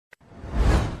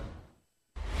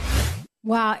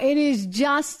Wow, it is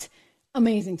just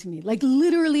amazing to me. Like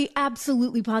literally,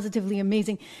 absolutely, positively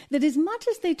amazing that as much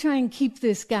as they try and keep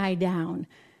this guy down,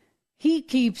 he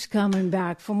keeps coming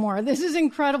back for more. This is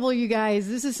incredible, you guys.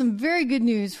 This is some very good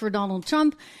news for Donald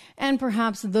Trump and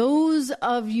perhaps those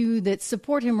of you that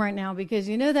support him right now, because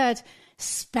you know that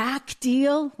SPAC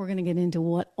deal? We're going to get into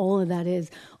what all of that is.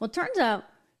 Well, it turns out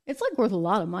it's like worth a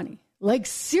lot of money. Like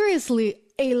seriously,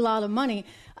 a lot of money.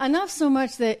 Enough so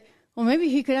much that, well, maybe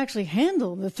he could actually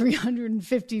handle the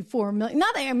 $354 million.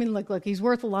 Not, I mean, look, he's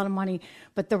worth a lot of money,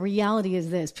 but the reality is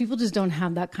this. People just don't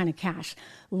have that kind of cash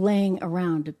laying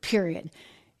around, period.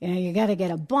 You know, you got to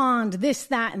get a bond, this,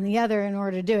 that, and the other in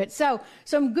order to do it. So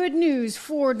some good news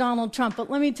for Donald Trump. But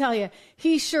let me tell you,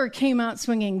 he sure came out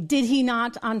swinging. Did he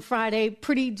not on Friday?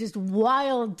 Pretty just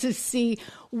wild to see.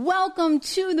 Welcome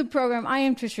to the program. I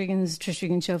am Trish Regan. This is Trish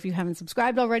Regan Show. If you haven't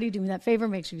subscribed already, do me that favor.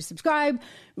 Make sure you subscribe.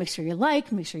 Make sure you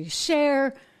like. Make sure you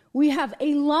share. We have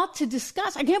a lot to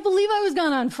discuss. I can't believe I was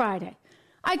gone on Friday.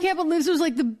 I can't believe this was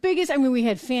like the biggest. I mean, we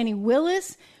had Fani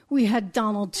Willis. We had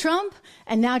Donald Trump.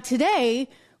 And now today,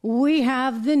 we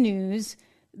have the news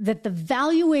that the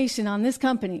valuation on this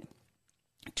company,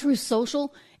 Truth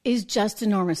Social, is just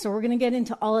enormous. So we're going to get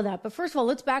into all of that. But first of all,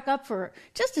 let's back up for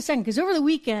just a second, because over the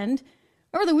weekend,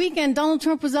 Donald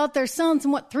Trump was out there selling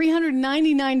some,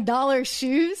 $399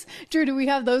 shoes. Drew, do we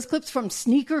have those clips from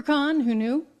SneakerCon? Who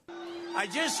knew? I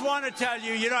just want to tell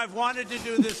you, I've wanted to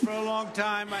do this for a long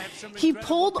time. I have some He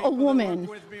pulled a woman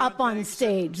up on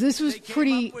stage. This was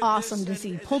pretty awesome to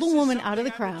see. He pulled a woman out of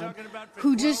the crowd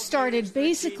who just started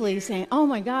basically saying, oh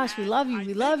my gosh, we love you,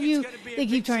 we love you. They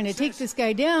keep trying to take this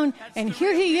guy down. And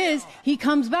here he is. He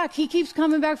comes back. He keeps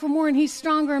coming back for more, and he's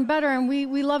stronger and better. And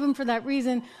we love him for that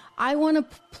reason. I want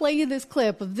to play you this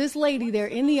clip of this lady there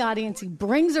in the audience. He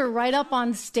brings her right up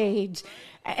on stage.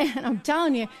 And I'm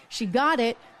telling you, she got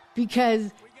it. Because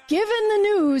given the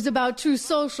news about Truth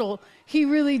Social, he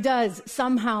really does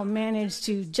somehow manage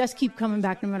to just keep coming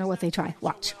back no matter what they try.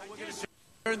 Watch. We're going to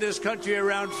turn this country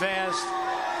around fast.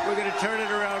 We're going to turn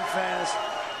it around fast.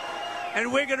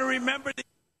 And we're going to remember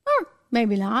Or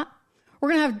maybe not.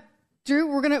 We're going to have Drew,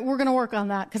 we're going to work on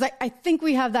that, because I think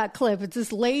we have that clip. It's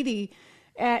this lady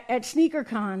at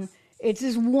SneakerCon. It's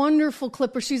this wonderful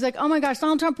clip where she's like, oh my gosh,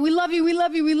 Donald Trump, we love you, we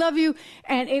love you, we love you.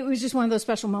 And it was just one of those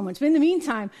special moments. But in the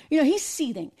meantime, he's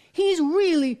seething. He's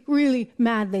really, really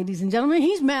mad, ladies and gentlemen.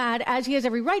 He's mad, as he has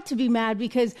every right to be mad,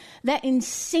 because that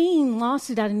insane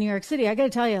lawsuit out in New York City, I got to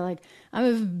tell you,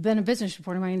 I've been a business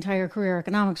reporter my entire career,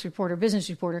 economics reporter, business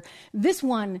reporter. This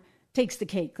one takes the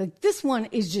cake. This one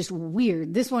is just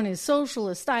weird. This one is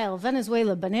socialist style,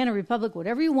 Venezuela, banana republic,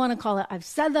 whatever you want to call it. I've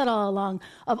said that all along.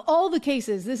 Of all the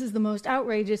cases, this is the most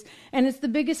outrageous, and it's the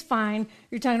biggest fine.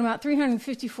 You're talking about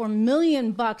 $354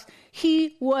 million.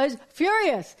 He was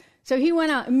furious. So he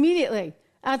went out immediately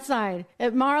outside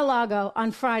at Mar-a-Lago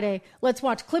on Friday. Let's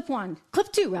watch clip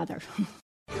 2, rather.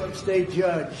 New York State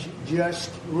judge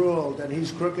just ruled, and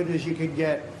he's crooked as you can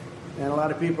get. And a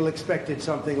lot of people expected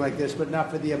something like this, but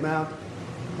not for the amount.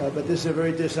 But this is a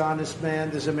very dishonest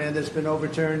man. This is a man that's been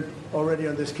overturned already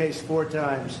on this case 4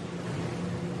 times.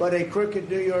 But a crooked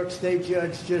New York State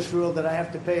judge just ruled that I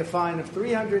have to pay a fine of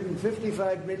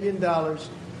 $355 million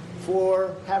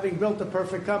for having built a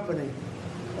perfect company.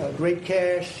 Great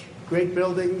cash, great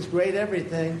buildings, great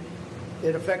everything.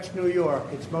 It affects New York.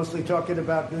 It's mostly talking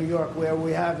about New York, where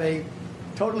we have a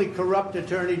totally corrupt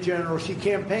attorney general. She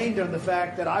campaigned on the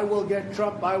fact that I will get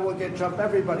Trump, I will get Trump.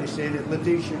 Everybody's seen it.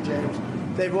 Letitia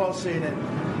James, they've all seen it.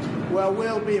 Well,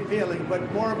 we'll be appealing,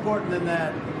 but more important than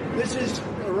that, this is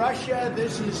Russia,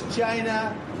 this is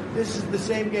China, this is the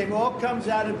same game. It all comes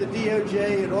out of the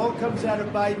DOJ, it all comes out of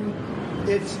Biden.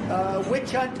 It's a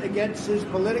witch hunt against his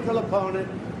political opponent,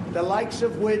 the likes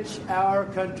of which our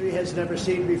country has never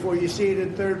seen before. You see it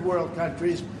in third world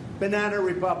countries, banana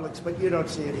republics, but you don't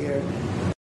see it here.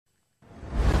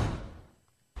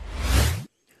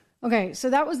 Okay, so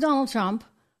that was Donald Trump.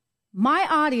 My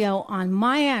audio on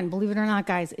my end, believe it or not,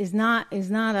 guys, it's not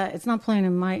playing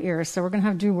in my ears. So we're going to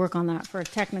have Drew work on that for a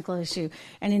technical issue.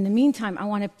 And in the meantime, I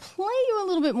want to play you a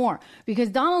little bit more, because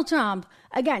Donald Trump,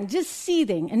 again, just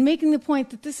seething and making the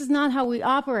point that this is not how we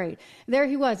operate. There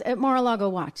he was at Mar-a-Lago.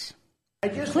 Watch. I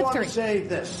just want to say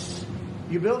this.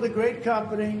 You build a great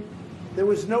company. There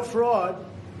was no fraud.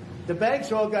 The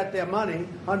banks all got their money,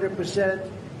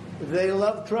 100%. They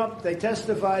love Trump. They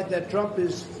testified that Trump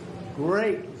is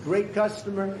great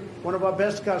customer, one of our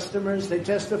best customers. They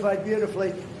testified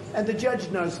beautifully, and the judge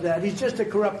knows that. He's just a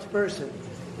corrupt person,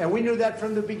 and we knew that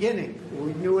from the beginning.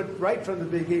 We knew it right from the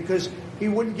beginning, because he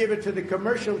wouldn't give it to the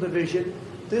commercial division.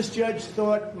 This judge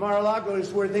thought Mar-a-Lago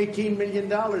is worth $18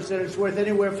 million, and it's worth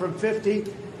anywhere from 50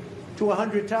 to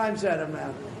 100 times that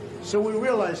amount. So we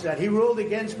realized that. He ruled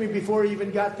against me before he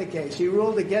even got the case. He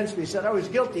ruled against me. He said I was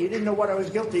guilty. He didn't know what I was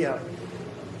guilty of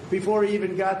before he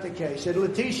even got the case. And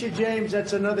Letitia James,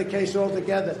 that's another case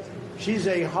altogether. She's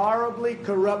a horribly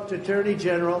corrupt attorney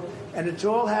general, and it's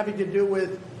all having to do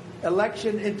with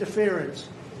election interference.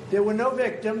 There were no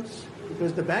victims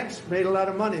because the banks made a lot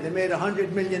of money. They made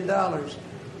 $100 million.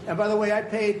 And by the way, I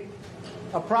paid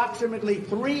approximately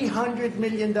 $300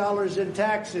 million in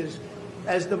taxes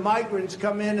as the migrants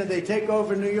come in and they take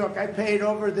over New York. I paid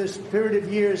over this period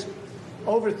of years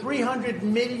over $300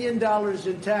 million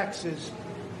in taxes,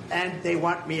 and they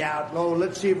want me out. Oh,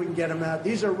 let's see if we can get them out.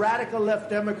 These are radical left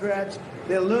Democrats.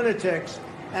 They're lunatics,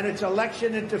 and it's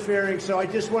election interfering. So I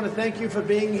just want to thank you for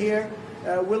being here.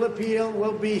 We'll appeal.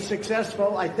 We'll be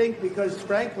successful, I think, because,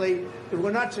 frankly, if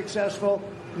we're not successful,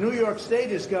 New York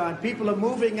State is gone. People are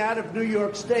moving out of New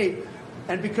York State.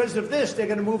 And because of this, they're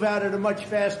going to move out at a much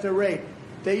faster rate.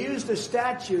 They used a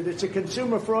statute. It's a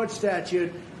consumer fraud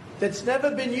statute that's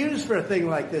never been used for a thing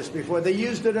like this before. They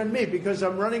used it on me because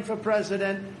I'm running for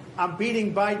president. I'm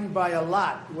beating Biden by a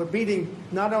lot. We're beating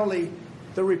not only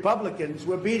the Republicans,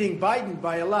 we're beating Biden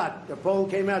by a lot. The poll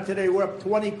came out today. We're up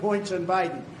 20 points on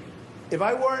Biden. If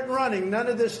I weren't running, none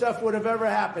of this stuff would have ever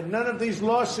happened. None of these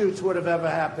lawsuits would have ever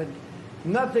happened.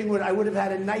 Nothing would. I would have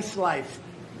had a nice life.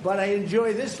 But I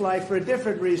enjoy this life for a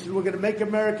different reason. We're going to make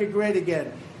America great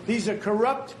again. These are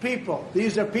corrupt people.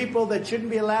 These are people that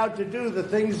shouldn't be allowed to do the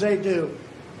things they do.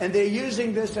 And they're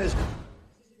using this as...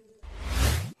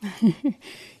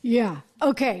 Yeah.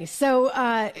 Okay. So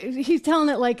he's telling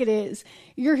it like it is.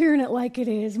 You're hearing it like it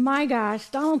is. My gosh,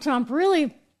 Donald Trump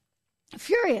really...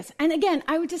 furious. And again,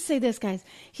 I would just say this, guys.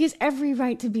 He has every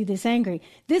right to be this angry.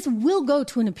 This will go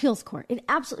to an appeals court. It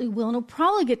absolutely will. And it'll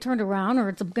probably get turned around, or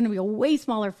it's going to be a way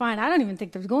smaller fine. I don't even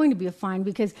think there's going to be a fine,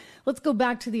 because let's go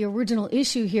back to the original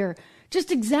issue here.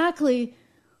 Just exactly,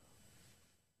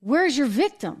 where's your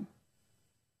victim?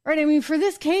 Right? I mean, for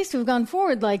this case to have gone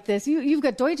forward like this, you've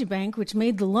got Deutsche Bank, which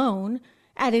made the loan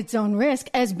at its own risk,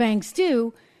 as banks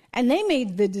do. And they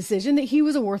made the decision that he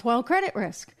was a worthwhile credit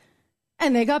risk.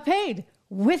 And they got paid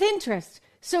with interest.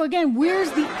 So again,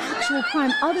 where's the actual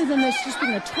crime other than this just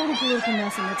being a total political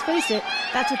mess? And let's face it,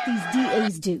 that's what these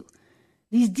DAs do.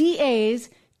 These DAs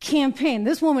campaign.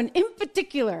 This woman in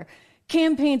particular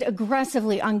campaigned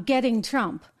aggressively on getting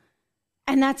Trump.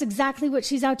 And that's exactly what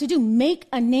she's out to do. Make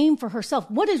a name for herself.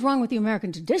 What is wrong with the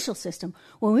American judicial system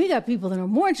when we got people that are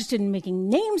more interested in making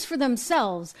names for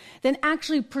themselves than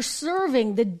actually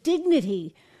preserving the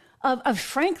dignity of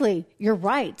frankly, your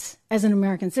rights as an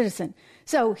American citizen?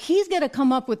 So he's going to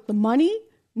come up with the money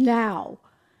now.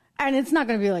 And it's not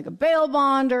going to be like a bail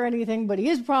bond or anything, but he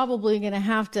is probably going to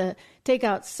have to take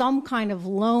out some kind of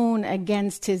loan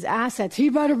against his assets. He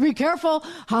better be careful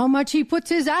how much he puts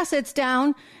his assets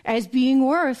down as being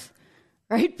worth,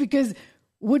 right? Because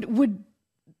would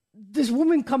this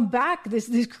woman come back, this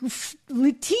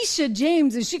Letitia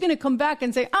James, is she going to come back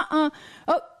and say,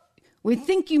 we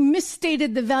think you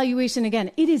misstated the valuation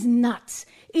again? It is nuts.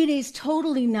 It is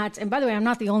totally nuts. And by the way, I'm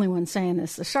not the only one saying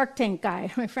this. The Shark Tank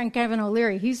guy, my friend Kevin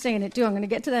O'Leary, he's saying it too. I'm going to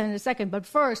get to that in a second. But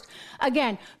first,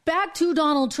 again, back to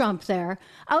Donald Trump there,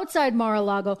 outside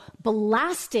Mar-a-Lago,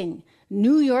 blasting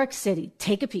New York City.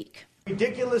 Take a peek.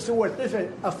 Ridiculous award.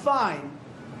 Listen, a fine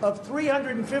of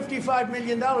 $355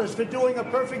 million for doing a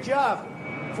perfect job,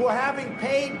 for having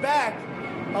paid back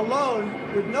a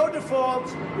loan with no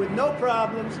defaults, with no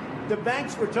problems. The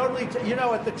banks were totally,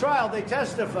 at the trial, they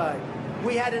testified.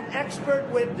 We had an expert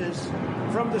witness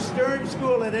from the Stern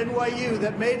School at NYU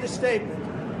that made a statement,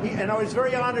 and I was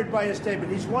very honored by his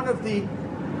statement. He's one of the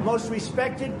most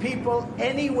respected people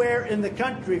anywhere in the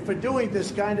country for doing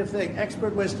this kind of thing,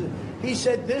 expert witness. He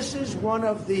said, this is one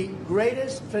of the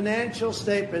greatest financial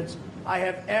statements I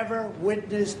have ever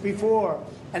witnessed before.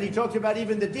 And he talked about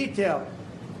even the detail.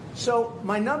 So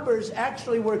my numbers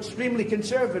actually were extremely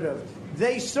conservative.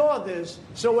 They saw this,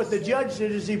 so what the judge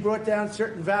did is he brought down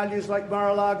certain values like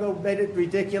Mar-a-Lago, made it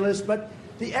ridiculous. But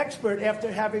the expert,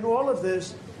 after having all of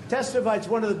this, testified it's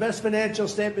one of the best financial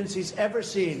statements he's ever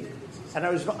seen. And I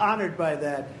was honored by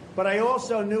that. But I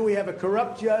also knew we have a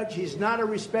corrupt judge. He's not a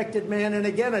respected man. And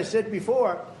again, I said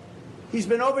before, he's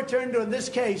been overturned on this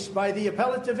case by the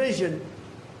appellate division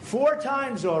 4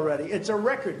 times already. It's a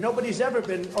record. Nobody's ever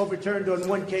been overturned on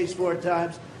one case 4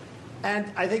 times. And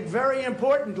I think very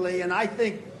importantly, and I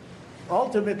think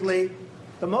ultimately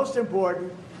the most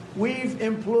important, we've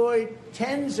employed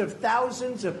tens of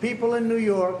thousands of people in New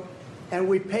York, and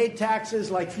we paid taxes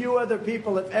like few other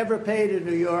people have ever paid in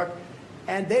New York,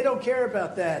 and they don't care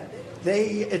about that.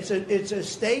 It's a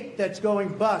state that's going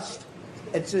bust.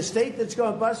 It's a state that's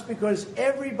going bust because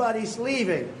everybody's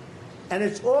leaving. And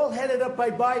it's all headed up by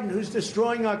Biden, who's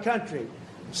destroying our country.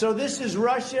 So this is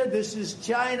Russia, this is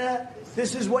China,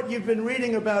 this is what you've been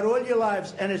reading about all your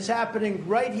lives, and it's happening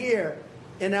right here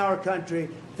in our country.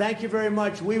 Thank you very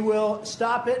much. We will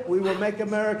stop it. We will make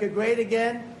America great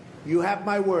again. You have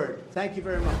my word. Thank you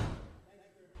very much.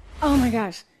 Oh, my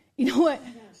gosh. You know what?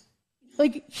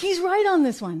 Like, he's right on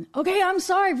this one. Okay, I'm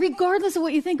sorry. Regardless of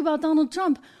what you think about Donald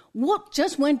Trump, what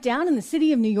just went down in the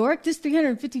city of New York, this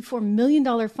 $354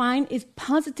 million fine is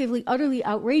positively, utterly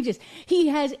outrageous. He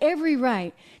has every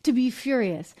right to be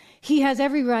furious. He has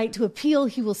every right to appeal.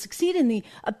 He will succeed in the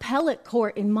appellate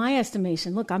court, in my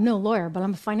estimation. Look, I'm no lawyer, but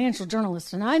I'm a financial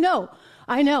journalist, and I know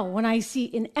when I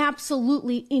see an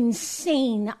absolutely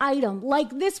insane item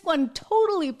like this one,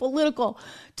 totally political,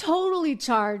 totally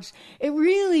charged, it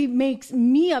really makes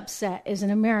me upset as an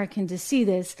American to see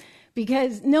this,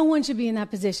 because no one should be in that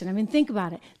position. I mean, think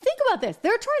about it. Think about this.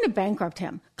 They're trying to bankrupt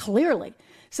him, clearly.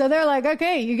 So they're like,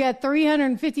 okay, you got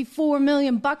 $354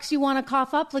 million you want to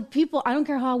cough up. Like, people, I don't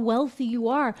care how wealthy you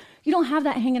are, you don't have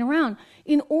that hanging around.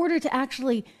 In order to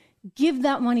actually give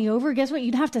that money over, guess what?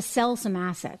 You'd have to sell some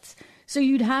assets. So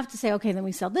you'd have to say, okay, let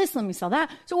me sell this, let me sell that.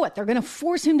 So what? They're going to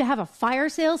force him to have a fire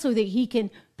sale so that he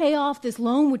can pay off this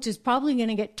loan, which is probably going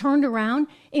to get turned around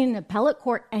in an appellate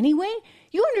court anyway?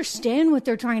 You understand what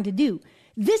they're trying to do.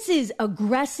 This is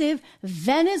aggressive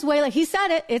Venezuela. He said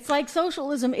it. It's like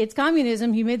socialism. It's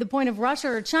communism. He made the point of Russia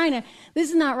or China. This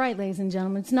is not right, ladies and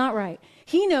gentlemen. It's not right.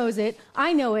 He knows it.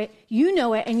 I know it. You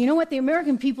know it. And you know what? The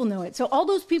American people know it. So all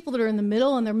those people that are in the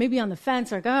middle and they're maybe on the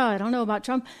fence, like, oh, I don't know about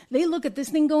Trump. They look at this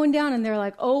thing going down and they're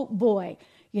like, oh, boy,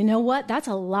 you know what? That's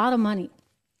a lot of money.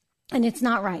 And it's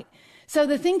not right. So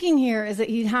the thinking here is that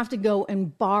he'd have to go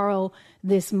and borrow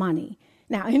this money.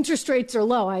 Now, interest rates are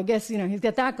low. I guess, he's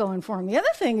got that going for him. The other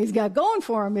thing he's got going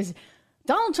for him is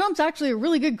Donald Trump's actually a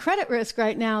really good credit risk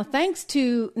right now, thanks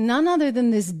to none other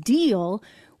than this deal,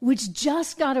 which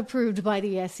just got approved by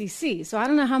the SEC. So I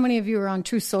don't know how many of you are on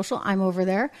Truth Social. I'm over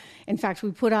there. In fact,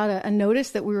 we put out a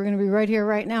notice that we were going to be right here,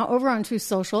 right now, over on Truth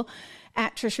Social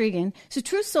at Trish Regan. So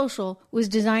Truth Social was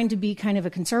designed to be kind of a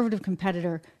conservative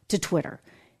competitor to Twitter.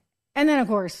 And then, of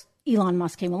course, Elon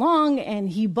Musk came along and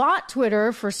he bought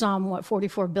Twitter for some,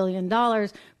 $44 billion,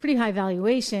 pretty high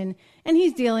valuation. And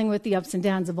he's dealing with the ups and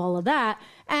downs of all of that.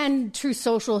 And Truth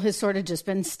Social has sort of just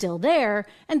been still there.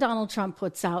 And Donald Trump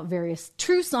puts out various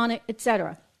truths on it,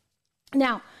 etc.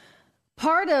 Now,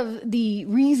 part of the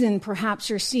reason perhaps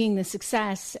you're seeing the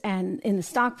success and in the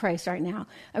stock price right now,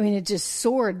 I mean, it just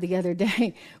soared the other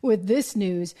day with this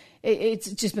news.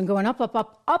 It's just been going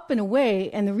up and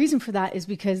away. And the reason for that is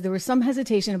because there was some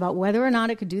hesitation about whether or not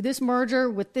it could do this merger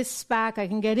with this SPAC. I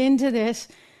can get into this.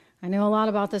 I know a lot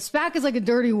about this. SPAC is like a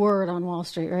dirty word on Wall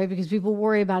Street, right? Because people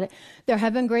worry about it. There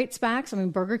have been great SPACs. I mean,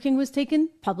 Burger King was taken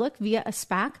public via a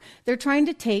SPAC. They're trying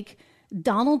to take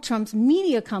Donald Trump's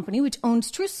media company, which owns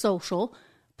Truth Social,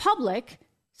 public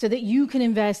so that you can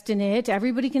invest in it,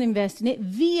 everybody can invest in it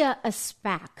via a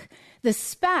SPAC. The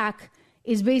SPAC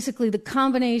is basically the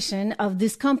combination of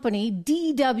this company,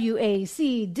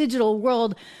 DWAC, Digital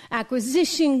World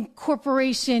Acquisition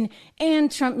Corporation, and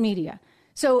Trump Media.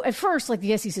 So at first, like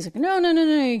the SEC is like, no,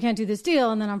 you can't do this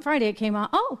deal. And then on Friday it came out,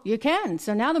 oh, you can.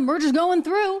 So now the merger's going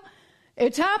through.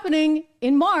 It's happening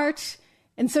in March.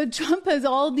 And so Trump has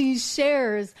all these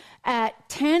shares at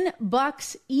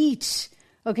 $10 each.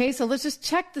 Okay, so let's just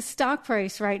check the stock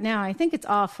price right now. I think it's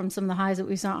off from some of the highs that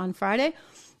we saw on Friday.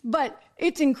 But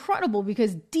it's incredible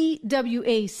because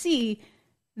DWAC,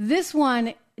 this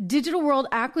one, Digital World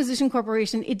Acquisition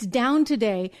Corporation, it's down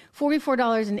today,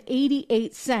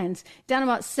 $44.88, down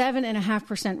about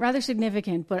 7.5%, rather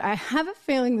significant. But I have a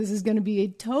feeling this is going to be a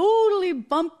totally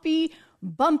bumpy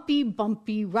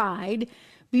ride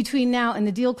between now and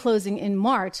the deal closing in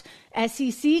March.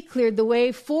 SEC cleared the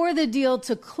way for the deal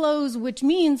to close, which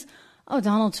means,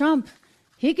 Donald Trump,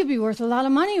 he could be worth a lot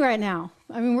of money right now.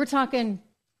 I mean, we're talking,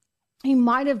 he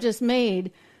might have just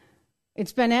made,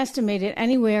 it's been estimated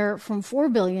anywhere from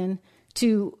 $4 billion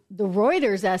to the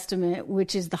Reuters estimate,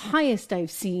 which is the highest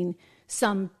I've seen,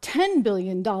 some $10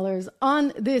 billion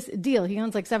on this deal. He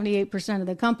owns like 78% of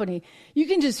the company. You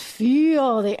can just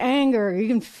feel the anger. You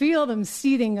can feel them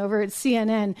seething over at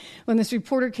CNN when this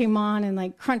reporter came on and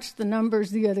like crunched the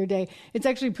numbers the other day. It's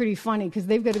actually pretty funny because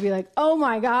they've got to be like, oh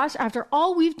my gosh, after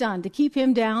all we've done to keep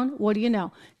him down, what do you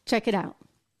know? Check it out.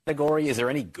 Category, is there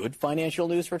any good financial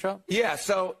news for Trump? Yeah,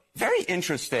 so very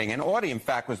interesting. And Audie, in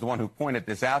fact, was the one who pointed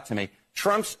this out to me.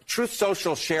 Trump's Truth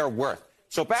Social share worth.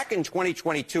 So back in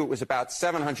 2022, it was about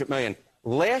 $700 million.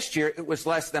 Last year, it was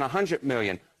less than $100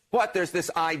 million. But there's this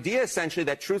idea, essentially,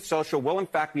 that Truth Social will, in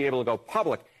fact, be able to go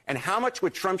public. And how much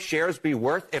would Trump's shares be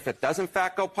worth if it does, in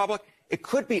fact, go public? It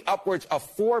could be upwards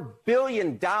of $4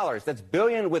 billion. That's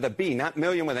billion with a B, not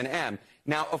million with an M.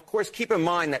 Now, of course, keep in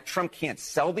mind that Trump can't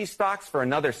sell these stocks for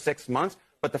another 6 months.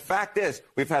 But the fact is,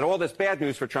 we've had all this bad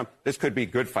news for Trump. This could be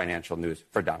good financial news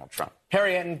for Donald Trump.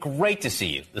 Harry Ann, great to see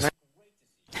you.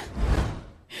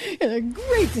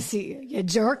 Great to see you, you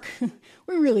jerk.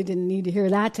 We really didn't need to hear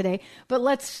that today. But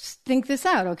let's think this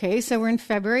out, okay? So we're in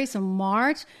February, so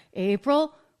March,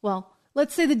 April. Well,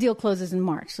 let's say the deal closes in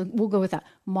March. So we'll go with that.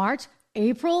 March,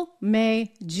 April,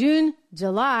 May, June,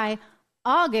 July,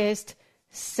 August,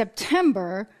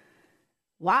 September.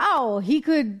 Wow, he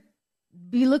could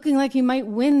be looking like he might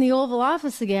win the Oval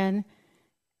Office again.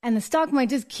 And the stock might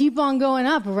just keep on going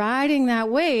up, riding that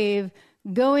wave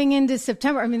going into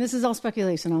September. I mean, this is all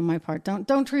speculation on my part.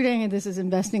 Don't treat any of this as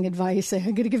investing advice. I'm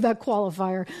going to give that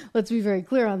qualifier. Let's be very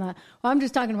clear on that. Well, I'm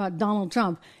just talking about Donald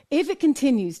Trump. If it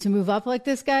continues to move up like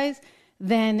this, guys,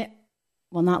 then,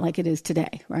 well, not like it is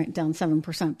today, right? Down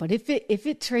 7%. But if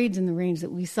it trades in the range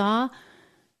that we saw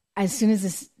as soon as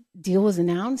this deal was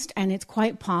announced, and it's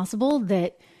quite possible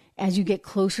that as you get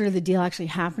closer to the deal actually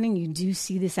happening, you do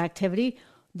see this activity,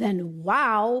 then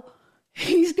wow,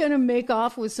 he's going to make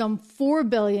off with some $4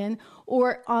 billion,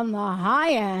 or on the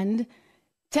high end,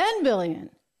 $10 billion.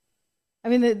 I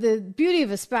mean, the beauty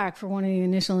of a SPAC for one of the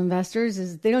initial investors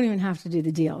is they don't even have to do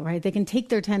the deal, right? They can take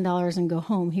their $10 and go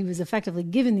home. He was effectively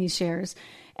given these shares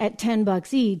at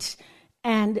 $10 each,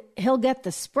 and he'll get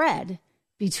the spread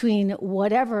between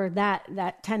whatever that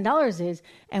 $10 is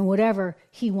and whatever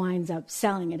he winds up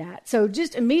selling it at. So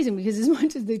just amazing, because as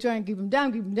much as they try and keep him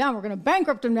down, we're going to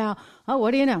bankrupt him now. Oh,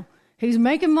 what do you know? He's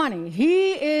making money.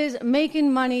 He is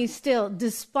making money still,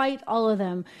 despite all of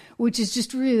them, which is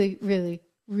just really, really,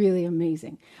 really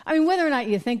amazing. I mean, whether or not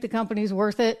you think the company's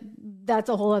worth it, that's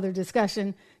a whole other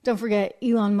discussion. Don't forget,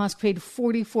 Elon Musk paid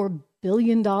 $44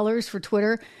 billion for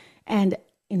Twitter. And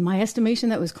in my estimation,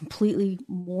 that was completely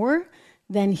more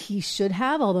than he should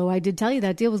have. Although I did tell you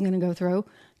that deal was going to go through,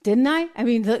 didn't I? I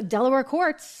mean, the Delaware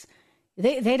courts,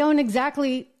 they don't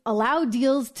exactly allow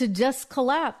deals to just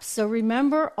collapse. So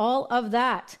remember all of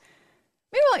that.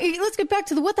 Meanwhile, let's get back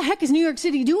to what the heck is New York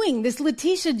City doing? This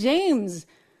Letitia James,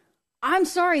 I'm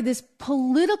sorry, this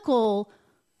politically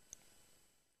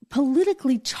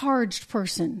charged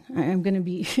person. I'm going to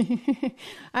be,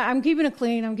 I'm keeping it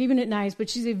clean, I'm keeping it nice, but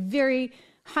she's a very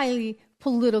highly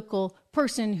political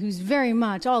person who's very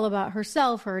much all about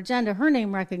herself, her agenda, her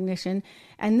name recognition.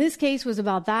 And this case was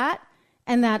about that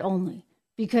and that only.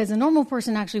 Because a normal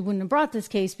person actually wouldn't have brought this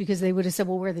case, because they would have said,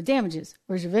 well, where are the damages?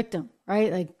 Where's your victim?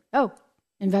 Right? Like, oh,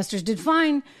 investors did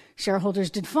fine.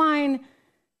 Shareholders did fine.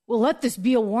 Well, let this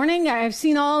be a warning. I've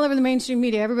seen all over the mainstream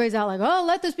media. Everybody's out like, oh,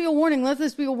 let this be a warning. Let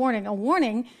this be a warning. A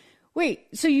warning? Wait,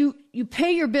 so you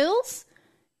pay your bills?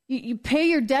 You pay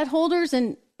your debt holders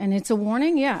and it's a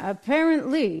warning? Yeah,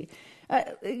 apparently.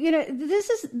 This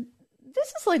is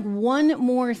like one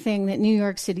more thing that New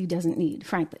York City doesn't need,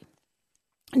 frankly.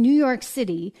 New York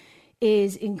City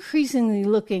is increasingly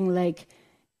looking like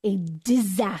a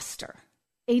disaster,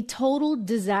 a total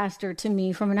disaster to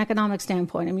me from an economic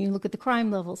standpoint. I mean, you look at the crime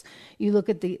levels, you look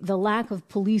at the lack of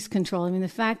police control. I mean, the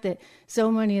fact that so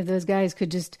many of those guys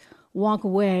could just walk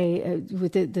away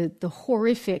with the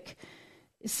horrific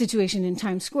situation in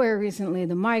Times Square recently,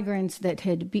 the migrants that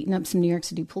had beaten up some New York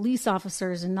City police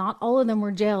officers, and not all of them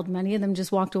were jailed. Many of them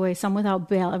just walked away, some without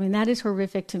bail. I mean, that is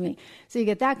horrific to me. So you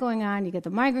get that going on, you get the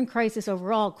migrant crisis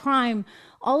overall, crime,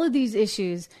 all of these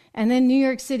issues, and then New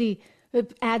York City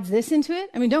adds this into it.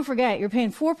 I mean, don't forget, you're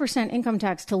paying 4% income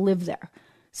tax to live there.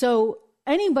 So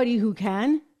anybody who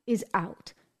can is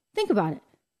out. Think about it.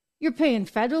 You're paying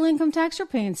federal income tax, you're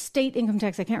paying state income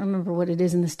tax. I can't remember what it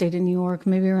is in the state of New York,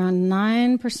 maybe around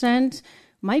 9%,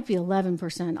 might be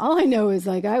 11%. All I know is,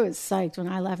 like, I was psyched when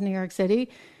I left New York City,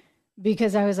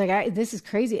 because I was like, this is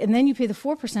crazy. And then you pay the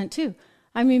 4% too.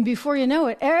 I mean, before you know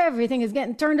it, everything is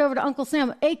getting turned over to Uncle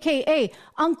Sam, a.k.a.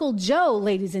 Uncle Joe,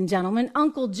 ladies and gentlemen,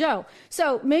 Uncle Joe.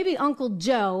 So maybe Uncle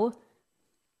Joe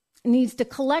needs to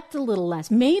collect a little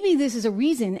less. Maybe this is a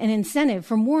reason, an incentive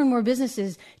for more and more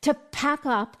businesses to pack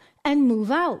up and move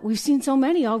out. We've seen so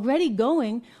many already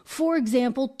going, for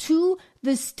example, to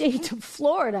the state of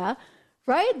Florida,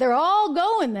 right? They're all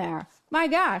going there. My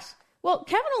gosh. Well,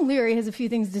 Kevin O'Leary has a few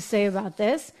things to say about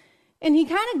this, and he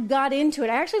kind of got into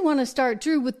it. I actually want to start,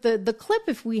 Drew, with the clip,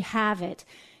 if we have it,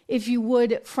 if you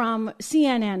would, from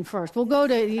CNN first. We'll go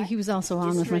to, he was also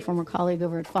on with my former colleague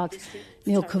over at Fox,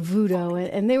 Neil Cavuto,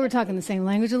 and they were talking the same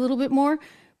language a little bit more.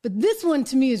 But this one,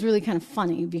 to me, is really kind of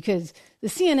funny, because the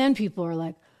CNN people are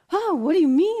like, oh, what do you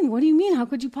mean? What do you mean? How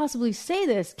could you possibly say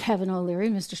this, Kevin O'Leary,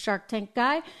 Mr. Shark Tank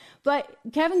guy? But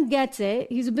Kevin gets it.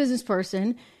 He's a business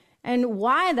person. And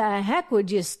why the heck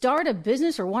would you start a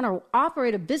business or want to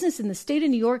operate a business in the state of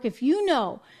New York if you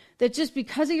know that just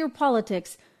because of your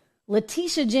politics,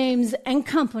 Letitia James and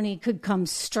company could come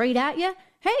straight at you?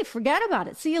 Hey, forget about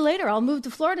it. See you later. I'll move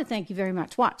to Florida. Thank you very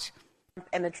much. Watch.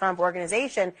 And the Trump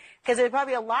organization, because there's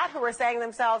probably a lot who are saying to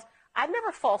themselves, I've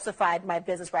never falsified my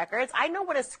business records. I know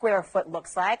what a square foot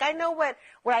looks like. I know what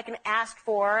I can ask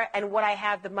for and what I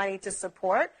have the money to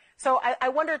support. So I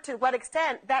wonder to what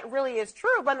extent that really is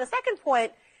true. But on the second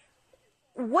point,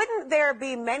 wouldn't there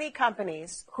be many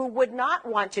companies who would not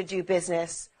want to do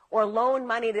business or loan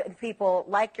money to people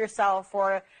like yourself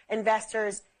or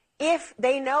investors if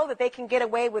they know that they can get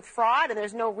away with fraud and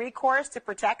there's no recourse to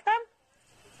protect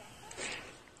them?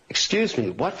 Excuse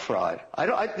me, what fraud?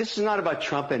 This is not about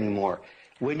Trump anymore.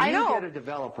 When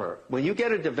you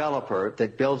get a developer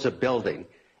that builds a building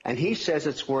and he says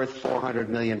it's worth $400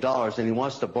 million and he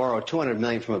wants to borrow $200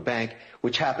 million from a bank,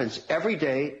 which happens every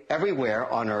day, everywhere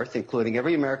on earth, including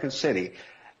every American city,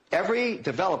 every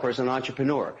developer is an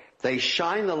entrepreneur. They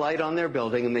shine the light on their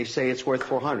building and they say it's worth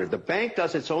 $400. The bank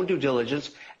does its own due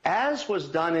diligence, as was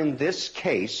done in this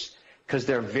case, because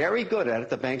they're very good at it.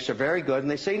 The banks are very good, and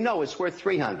they say, no, it's worth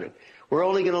 $300. We're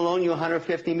only going to loan you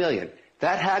 $150 million.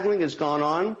 That haggling has gone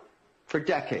on for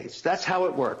decades. That's how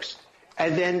it works.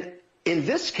 And then in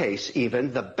this case,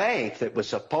 even, the bank that was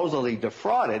supposedly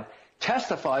defrauded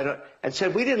testified and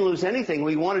said, we didn't lose anything.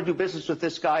 We want to do business with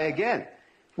this guy again.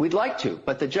 We'd like to.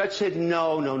 But the judge said,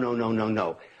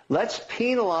 no. Let's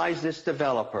penalize this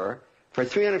developer for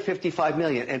 $355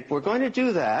 million. And if we're going to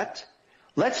do that,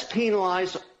 let's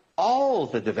penalize all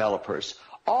the developers,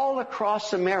 all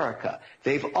across America.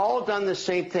 They've all done the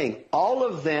same thing. All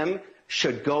of them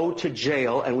should go to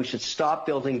jail, and we should stop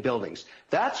building buildings.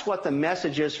 That's what the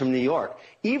message is from New York.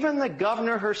 Even the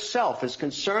governor herself is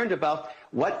concerned about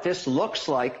what this looks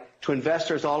like to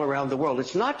investors all around the world.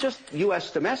 It's not just U.S.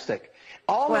 domestic.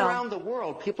 All around the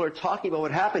world, people are talking about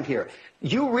what happened here.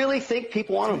 You really think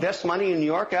people want to invest money in New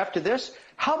York after this?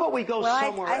 How about we go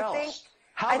somewhere else?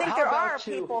 I think there are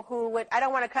people who would. I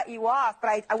don't want to cut you off,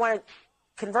 but I want to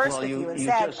converse with you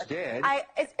instead. You just did.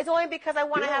 It's only because I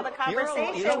want to have a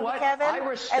conversation,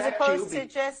 Kevin, as opposed to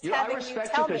just having you tell me. I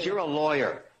respect you because you're a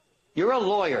lawyer. You're a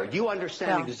lawyer. You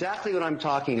understand exactly what I'm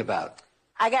talking about.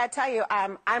 I got to tell you,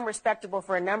 I'm respectable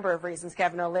for a number of reasons,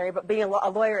 Kevin O'Leary, but being a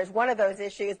lawyer is one of those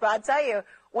issues. But I'll tell you,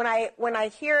 when I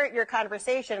hear your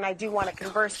conversation, and I do want to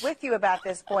converse with you about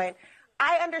this point,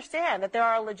 I understand that there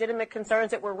are legitimate concerns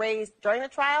that were raised during the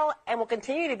trial and will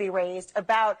continue to be raised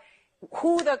about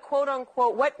who the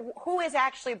quote-unquote, who is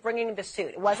actually bringing the suit.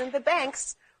 It wasn't the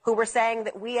banks who were saying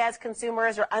that we as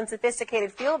consumers or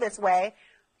unsophisticated feel this way,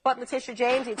 but Letitia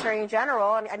James, the Attorney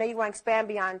General, and I know you want to expand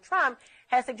beyond Trump,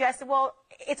 has suggested, well,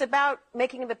 it's about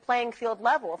making the playing field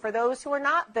level for those who are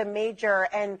not the major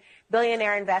and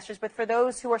billionaire investors, but for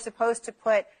those who are supposed to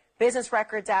put business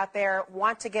records out there,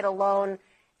 want to get a loan,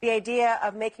 the idea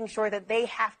of making sure that they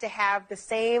have to have the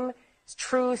same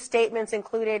true statements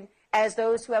included as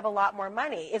those who have a lot more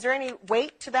money. Is there any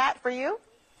weight to that for you?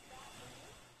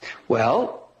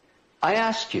 Well, I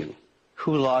asked you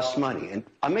who lost money, and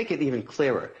I'll make it even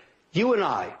clearer. You and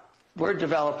I, we're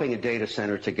developing a data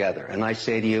center together, and I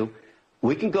say to you,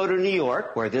 we can go to New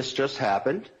York, where this just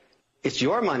happened. It's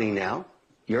your money now.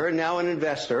 You're now an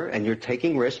investor, and you're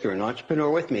taking risk. You're an entrepreneur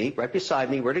with me, right beside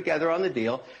me. We're together on the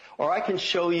deal. Or I can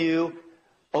show you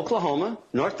Oklahoma,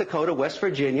 North Dakota, West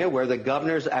Virginia, where the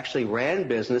governors actually ran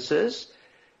businesses.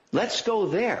 Let's go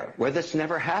there, where this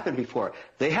never happened before.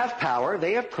 They have power.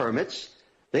 They have permits.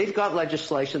 They've got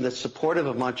legislation that's supportive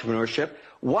of entrepreneurship.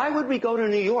 Why would we go to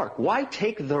New York? Why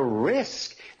take the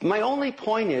risk? My only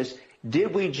point is,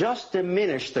 did we just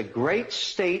diminish the great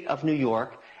state of New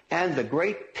York and the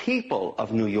great people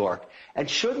of New York? And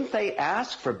shouldn't they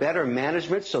ask for better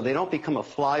management so they don't become a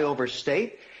flyover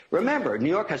state? Remember, New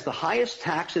York has the highest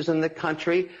taxes in the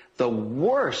country, the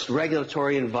worst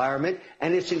regulatory environment,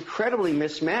 and it's incredibly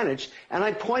mismanaged. And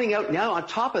I'm pointing out now, on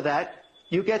top of that,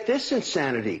 you get this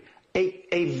insanity.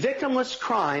 A victimless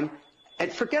crime,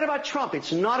 and forget about Trump.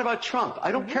 It's not about Trump.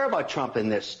 I don't care about Trump in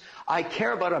this. I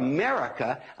care about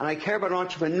America, and I care about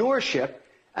entrepreneurship,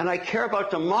 and I care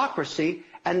about democracy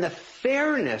and the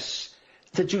fairness.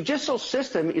 The judicial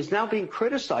system is now being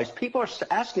criticized. People are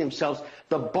asking themselves,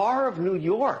 the bar of New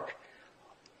York,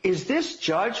 is this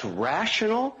judge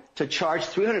rational to charge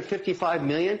 $355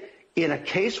 million in a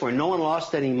case where no one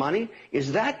lost any money?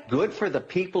 Is that good for the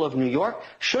people of New York?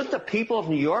 Should the people of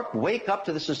New York wake up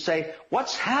to this and say,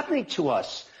 what's happening to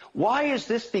us? Why is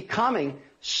this becoming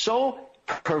so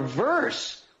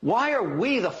perverse. Why are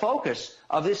we the focus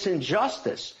of this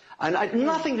injustice? And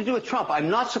nothing to do with Trump. I'm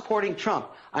not supporting Trump.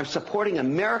 I'm supporting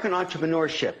American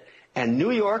entrepreneurship. And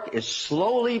New York is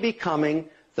slowly becoming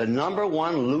the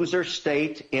 #1 loser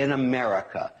state in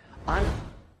America.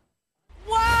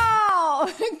 Wow,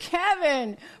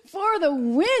 Kevin, for the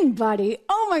win, buddy.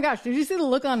 Oh my gosh, did you see the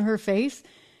look on her face?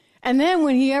 And then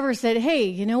when he ever said, hey,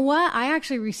 you know what? I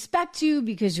actually respect you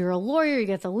because you're a lawyer, you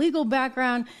got the legal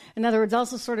background. In other words,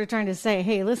 also sort of trying to say,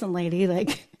 hey, listen, lady,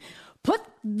 like, put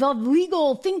the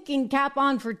legal thinking cap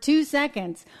on for 2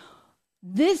 seconds.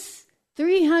 This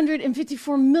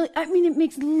 354 million, I mean, it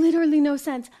makes literally no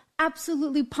sense.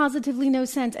 Absolutely, positively no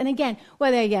sense. And again,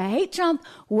 whether you hate Trump,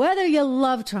 whether you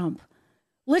love Trump,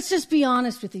 let's just be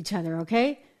honest with each other,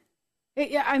 okay?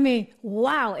 I mean,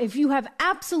 wow, if you have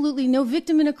absolutely no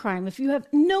victim in a crime, if you have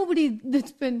nobody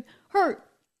that's been hurt,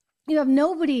 you have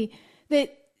nobody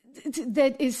that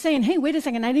is saying, hey, wait a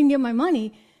second, I didn't get my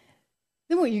money,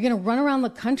 then what, you're going to run around the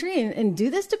country and do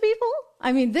this to people?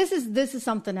 I mean, this is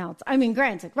something else. I mean,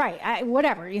 granted, right,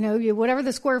 whatever, whatever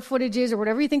the square footage is or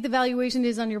whatever you think the valuation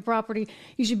is on your property,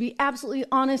 you should be absolutely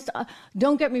honest.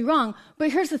 Don't get me wrong. But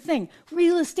here's the thing.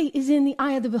 Real estate is in the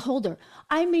eye of the beholder.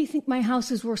 I may think my house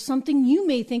is worth something. You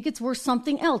may think it's worth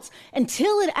something else.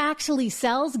 Until it actually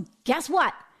sells, guess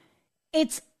what?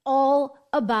 It's all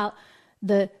about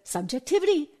the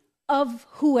subjectivity of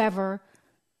whoever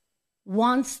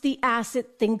wants the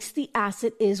asset, thinks the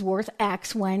asset is worth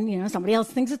X when, somebody else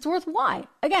thinks it's worth Y.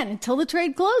 Again, until the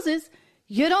trade closes,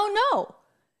 you don't know.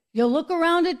 You'll look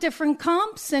around at different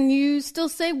comps and you still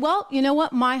say, well, you know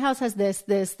what? My house has this,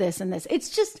 this, this, and this.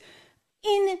 It's just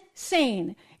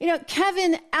insane.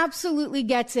 Kevin absolutely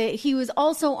gets it. He was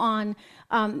also on,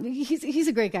 he's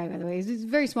a great guy, by the way. He's a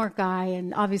very smart guy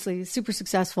and obviously super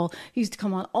successful. He used to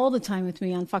come on all the time with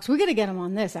me on Fox. We're going to get him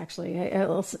on this, actually.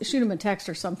 I'll shoot him a text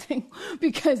or something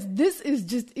because this is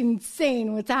just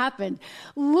insane what's happened.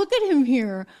 Look at him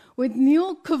here with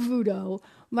Neil Cavuto,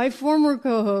 my former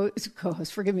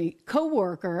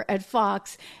co-worker at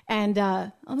Fox. And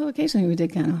although occasionally we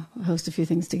did kind of host a few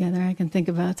things together, I can think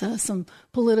about some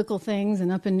political things.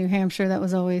 And up in New Hampshire, that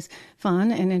was always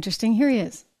fun and interesting. Here he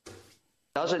is.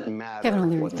 Doesn't matter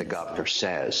what the governor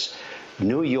says.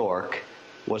 New York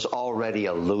was already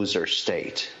a loser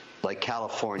state. Like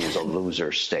California's a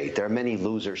loser state. There are many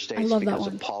loser states because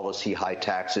of policy, high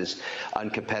taxes,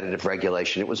 uncompetitive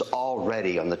regulation. It was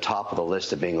already on the top of the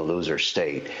list of being a loser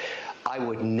state. I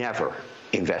would never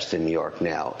invest in New York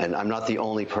now, and I'm not the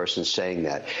only person saying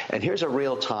that. And here's a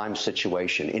real-time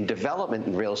situation. In development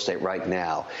in real estate right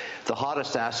now, the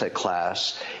hottest asset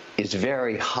class is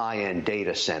very high-end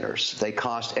data centers. They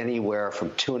cost anywhere from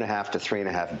 $2.5 to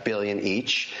 $3.5 billion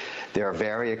each. They're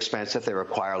very expensive. They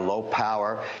require low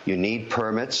power. You need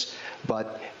permits.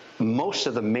 But most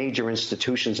of the major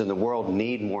institutions in the world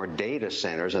need more data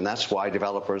centers, and that's why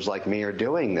developers like me are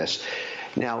doing this.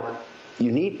 Now,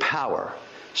 you need power.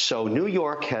 So New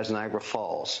York has Niagara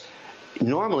Falls.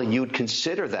 Normally, you'd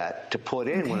consider that to put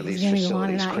in one of these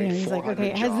facilities. He's like,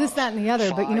 okay, it has this, that, and the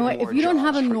other. But you know what? If you don't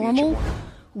have a normal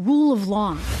rule of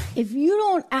law, if you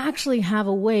don't actually have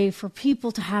a way for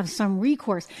people to have some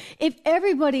recourse, if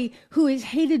everybody who is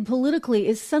hated politically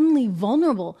is suddenly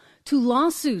vulnerable to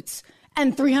lawsuits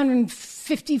and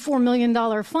 $354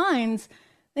 million fines,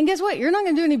 then guess what? You're not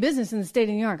going to do any business in the state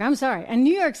of New York. I'm sorry. And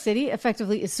New York City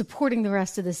effectively is supporting the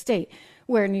rest of the state,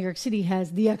 where New York City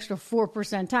has the extra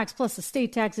 4% tax plus the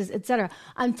state taxes, et cetera.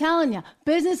 I'm telling you,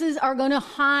 businesses are going to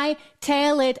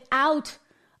hightail it out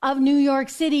of New York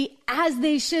City, as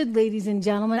they should, ladies and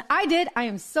gentlemen. I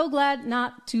am so glad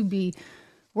not to be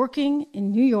working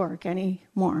in New York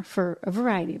anymore for a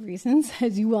variety of reasons,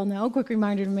 as you well know. Quick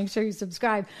reminder to make sure you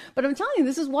subscribe. But I'm telling you,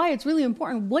 this is why it's really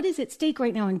important. What is at stake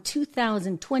right now in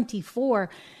 2024?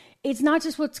 It's not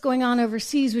just what's going on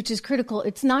overseas, which is critical.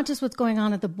 It's not just what's going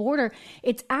on at the border.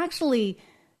 It's actually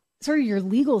sort of your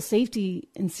legal safety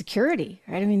and security,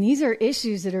 right? I mean, these are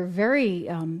issues that are very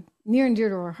near and dear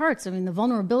to our hearts. I mean, the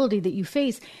vulnerability that you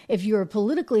face if you're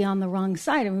politically on the wrong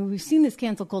side. I mean, we've seen this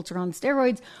cancel culture on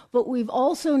steroids, but we've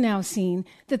also now seen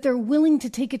that they're willing to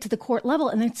take it to the court level,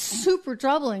 and it's super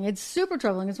troubling. It's super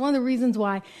troubling. It's one of the reasons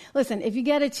why, listen, if you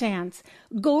get a chance,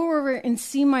 go over and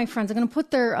see my friends. I'm going to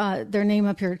put their name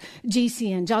up here,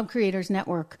 JCN, Job Creators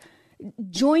Network.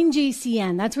 Join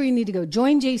JCN. That's where you need to go.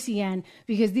 Join JCN,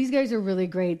 because these guys are really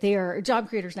great. They are Job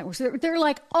Creators Network. So they're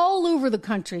like all over the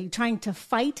country trying to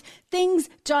fight things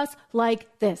just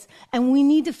like this. And we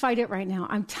need to fight it right now.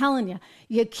 I'm telling you,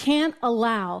 you can't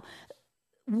allow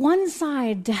one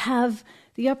side to have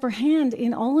the upper hand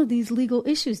in all of these legal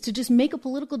issues, to just make a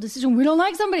political decision. We don't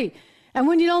like somebody. And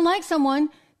when you don't like someone,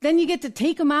 then you get to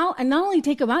take them out, and not only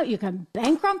take them out, you can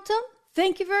bankrupt them.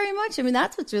 Thank you very much. I mean,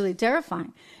 that's what's really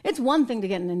terrifying. It's one thing to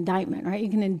get an indictment, right? You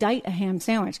can indict a ham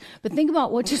sandwich, but think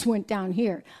about what just went down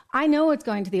here. I know it's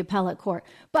going to the appellate court,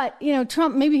 but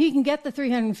Trump, maybe he can get the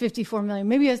 $354 million.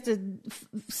 Maybe he has to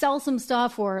sell some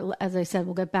stuff, or as I said,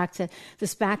 we'll get back to the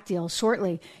SPAC deal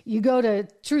shortly. You go to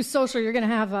Truth Social, you're going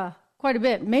to have quite a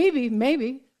bit, maybe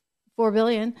 $4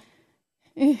 billion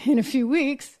in a few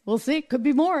weeks. We'll see. Could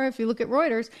be more if you look at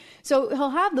Reuters. So he'll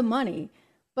have the money.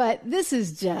 But this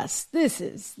is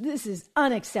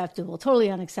unacceptable, totally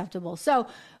unacceptable. So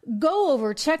go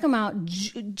over, check them out,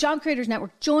 Job Creators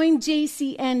Network,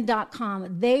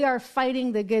 joinjcn.com. They are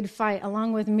fighting the good fight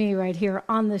along with me right here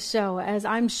on the show, as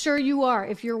I'm sure you are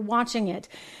if you're watching it.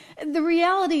 The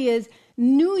reality is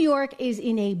New York is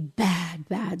in a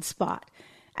bad spot.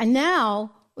 And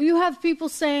now you have people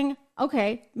saying,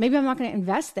 okay, maybe I'm not going to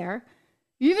invest there.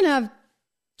 You even have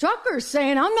truckers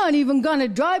saying, I'm not even going to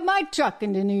drive my truck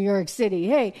into New York City.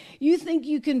 Hey, you think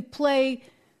you can play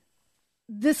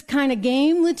this kind of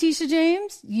game, Letitia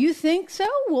James? You think so?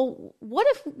 Well, what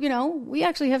if, we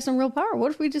actually have some real power?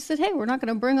 What if we just said, hey, we're not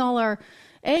going to bring all our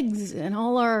eggs and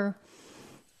all our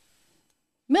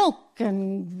milk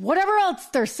and whatever else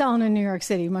they're selling in New York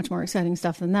City, much more exciting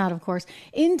stuff than that, of course,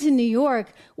 into New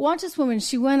York. Watch this woman.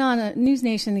 She went on a News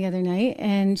Nation the other night,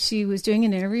 and she was doing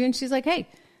an interview, and she's like, hey,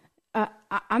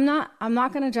 I'm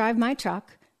not going to drive my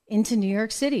truck into New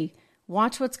York City.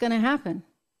 Watch what's going to happen.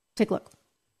 Take a look.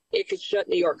 It could shut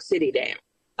New York City down.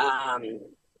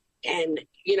 And,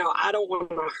 I don't want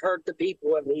to hurt the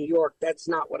people of New York. That's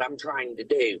not what I'm trying to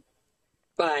do.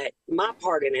 But my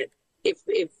part in it,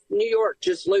 if New York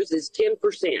just loses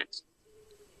 10%,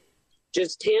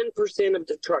 just 10% of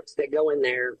the trucks that go in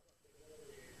there,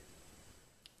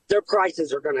 their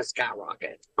prices are going to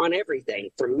skyrocket on everything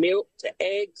from milk to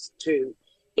eggs to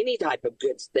any type of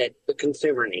goods that the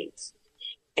consumer needs.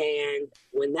 And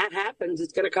when that happens,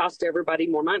 it's going to cost everybody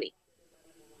more money.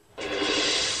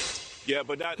 Yeah,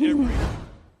 but not every.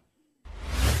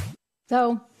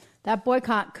 So that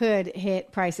boycott could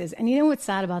hit prices. And you know what's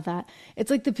sad about that? It's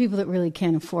like the people that really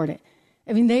can't afford it.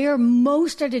 I mean, they are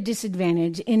most at a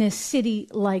disadvantage in a city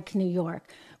like New York.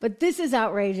 But this is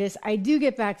outrageous. I do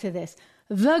get back to this.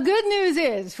 The good news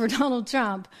is for Donald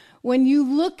Trump, when you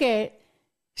look at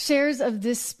shares of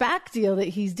this SPAC deal that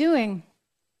he's doing,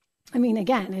 I mean,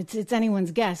 again, it's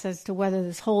anyone's guess as to whether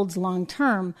this holds long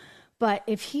term. But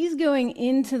if he's going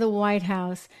into the White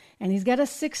House and he's got a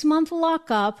 6-month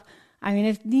lockup, I mean,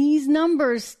 if these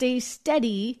numbers stay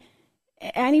steady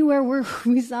anywhere where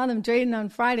we saw them trading on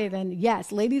Friday, then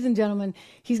yes, ladies and gentlemen,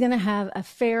 he's going to have a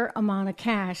fair amount of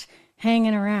cash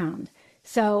hanging around.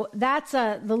 So that's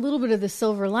the little bit of the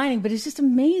silver lining, but it's just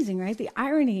amazing, right? The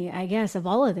irony, I guess, of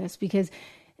all of this, because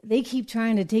they keep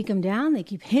trying to take him down. They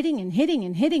keep hitting and hitting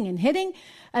and hitting and hitting.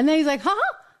 And then he's like,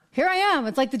 here I am.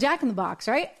 It's like the Jack in the Box,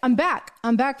 right? I'm back.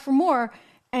 I'm back for more.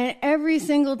 And every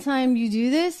single time you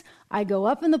do this, I go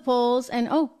up in the polls and,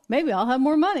 maybe I'll have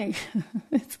more money.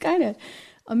 It's kind of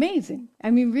amazing.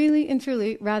 I mean, really and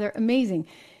truly rather amazing.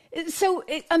 So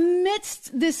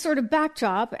amidst this sort of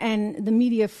backdrop and the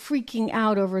media freaking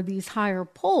out over these higher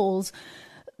polls,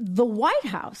 the White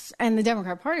House and the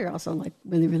Democrat Party are also like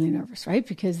really, really nervous, right?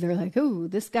 Because they're like,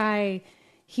 this guy,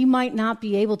 he might not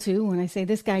be able to, when I say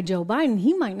this guy, Joe Biden,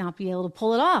 he might not be able to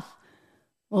pull it off.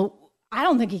 Well, I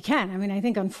don't think he can. I mean, I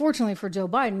think unfortunately for Joe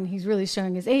Biden, he's really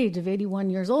showing his age of 81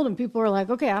 years old. And people are like,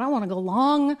 okay, I don't want to go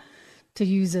long, to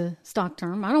use a stock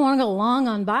term. I don't want to go long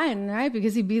on Biden, right?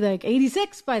 Because he'd be like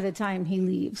 86 by the time he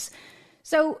leaves.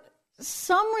 So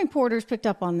some reporters picked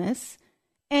up on this,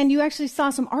 and you actually saw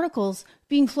some articles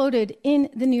being floated in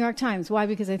the New York Times. Why?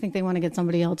 Because I think they want to get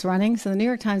somebody else running. So the New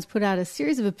York Times put out a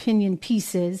series of opinion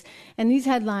pieces, and these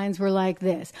headlines were like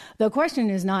this. The question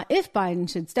is not if Biden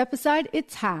should step aside,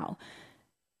 it's how.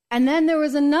 And then there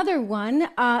was another one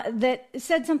that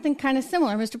said something kind of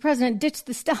similar. Mr. President, ditch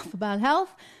the stuff about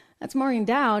health. That's Maureen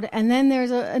Dowd. And then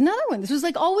there's another one. This was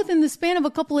like all within the span of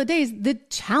a couple of days, the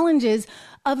challenges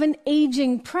of an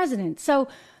aging president. So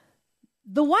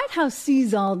the White House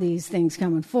sees all these things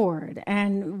coming forward.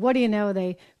 And what do you know?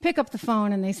 They pick up the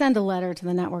phone and they send a letter to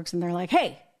the networks and they're like,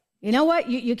 hey, you know what?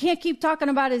 You can't keep talking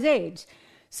about his age.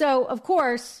 So, of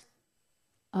course,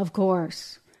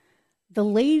 the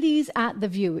ladies at The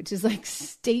View, which is like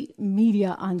state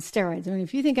media on steroids. I mean,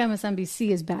 if you think MSNBC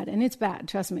is bad, and it's bad,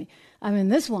 trust me. I mean,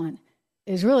 this one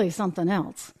is really something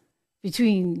else.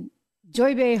 Between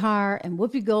Joy Behar and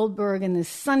Whoopi Goldberg and this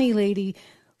sunny lady,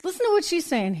 listen to what she's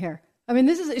saying here. I mean,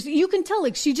 you can tell,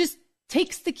 like, she just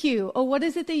takes the cue. Oh, what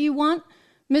is it that you want,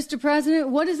 Mr. President?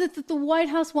 What is it that the White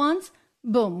House wants?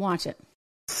 Boom, watch it.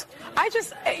 I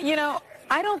just,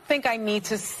 I don't think I need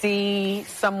to see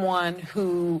someone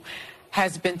who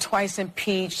has been twice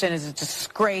impeached and is a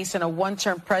disgrace and a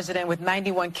one-term president with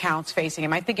 91 counts facing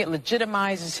him. I think it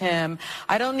legitimizes him.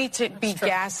 I don't need to be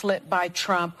gaslit by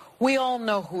Trump. We all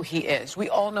know who he is. We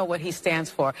all know what he stands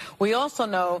for. We also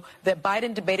know that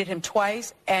Biden debated him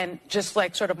twice and just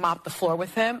like sort of mopped the floor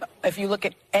with him. If you look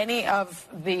at any of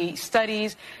the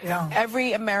studies,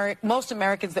 most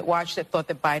Americans that watched it thought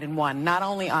that Biden won, not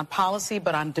only on policy,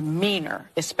 but on demeanor,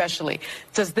 especially.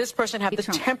 Does this person have the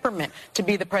temperament to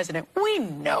be the president? We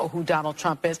know who Donald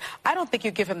Trump is. I don't think you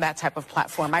give him that type of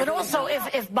platform. But also,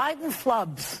 if Biden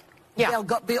flubs, they'll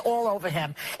be all over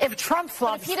him. If Trump flubs,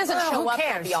 but if he doesn't show up,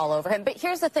 they'll be all over him. But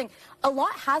here's the thing. A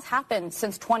lot has happened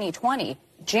since 2020.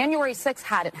 January 6th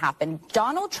hadn't happened.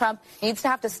 Donald Trump needs to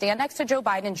have to stand next to Joe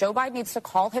Biden. Joe Biden needs to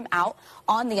call him out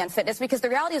on the unfitness, because the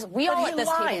reality is we all at this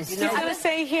table, He's going to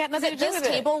say he had nothing to do with it. At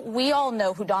this table, we all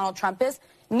know who Donald Trump is.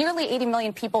 Nearly 80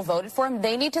 million people voted for him.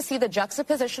 They need to see the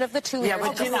juxtaposition of the two leaders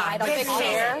and decide on the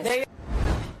fair.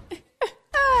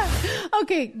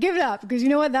 Okay, give it up, because you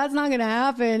know what? That's not going to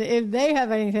happen if they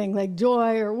have anything like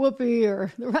Joy or Whoopi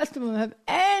or the rest of them have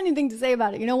anything to say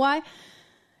about it. You know why?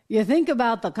 You think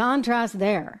about the contrast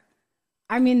there.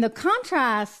 I mean, the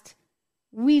contrast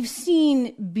we've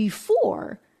seen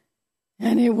before,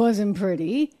 and it wasn't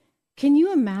pretty. Can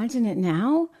you imagine it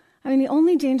now? I mean, the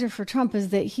only danger for Trump is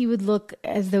that he would look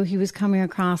as though he was coming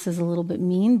across as a little bit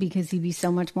mean, because he'd be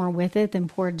so much more with it than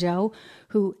poor Joe,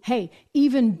 who, hey,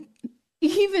 even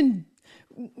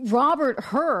Robert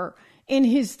Hur in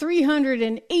his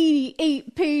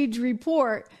 388-page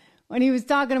report, when he was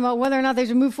talking about whether or not they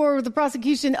should move forward with the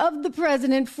prosecution of the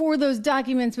president for those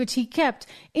documents which he kept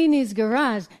in his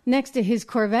garage next to his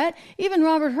Corvette, even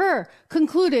Robert Hur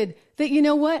concluded that, you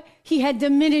know what, he had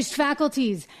diminished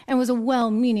faculties and was a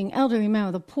well-meaning elderly man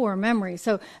with a poor memory.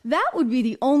 So that would be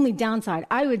the only downside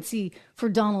I would see for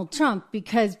Donald Trump,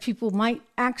 because people might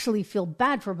actually feel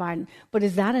bad for Biden. But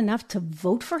is that enough to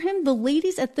vote for him? The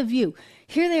ladies at The View,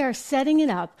 here they are setting it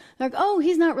up. Like, oh,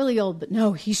 he's not really old, but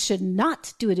no, he should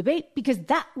not do a debate, because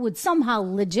that would somehow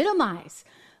legitimize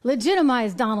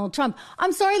Donald Trump.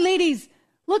 I'm sorry, ladies.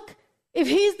 Look, if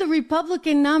he's the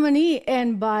Republican nominee,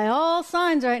 and by all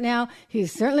signs right now,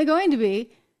 he's certainly going to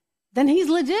be, then he's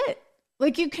legit.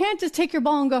 Like, you can't just take your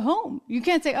ball and go home. You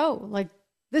can't say, oh, like,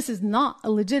 this is not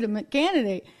a legitimate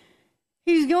candidate.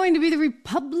 He's going to be the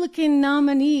Republican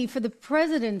nominee for the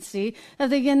presidency of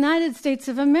the United States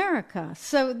of America.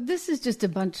 So this is just a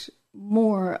bunch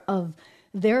more of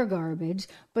their garbage,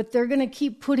 but they're going to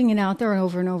keep putting it out there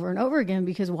over and over and over again,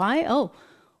 because why? Oh,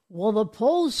 well, the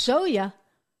polls show you.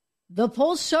 The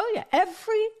polls show you.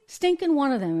 Every stinking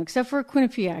one of them, except for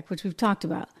Quinnipiac, which we've talked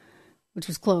about, which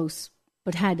was close,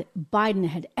 but had Biden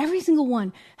ahead. Every single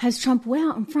one has Trump way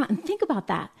out in front. And think about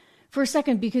that for a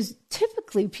second, because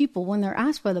typically people, when they're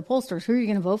asked by the pollsters, who are you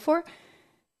going to vote for?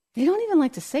 They don't even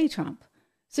like to say Trump.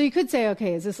 So you could say,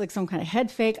 okay, is this like some kind of head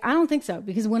fake? I don't think so,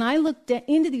 because when I look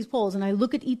into these polls and I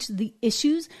look at each of the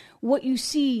issues, what you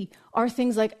see are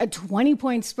things like a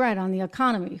 20-point spread on the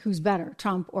economy. Who's better,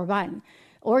 Trump or Biden?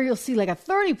 Or you'll see like a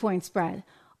 30-point spread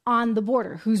on the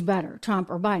border. Who's better,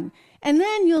 Trump or Biden? And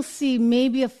then you'll see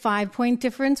maybe a 5-point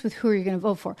difference with who are you going to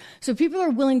vote for. So people are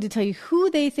willing to tell you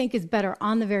who they think is better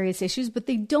on the various issues, but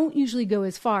they don't usually go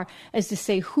as far as to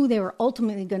say who they were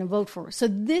ultimately going to vote for. So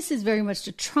this is very much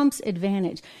to Trump's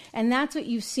advantage. And that's what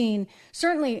you've seen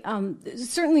certainly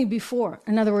before.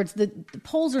 In other words, the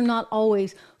polls are not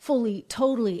always fully,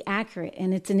 totally accurate,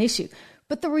 and it's an issue.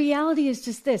 But the reality is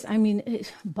just this. I mean,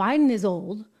 Biden is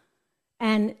old,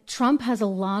 and Trump has a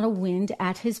lot of wind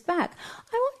at his back.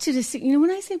 I want you to see,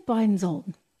 when I say Biden's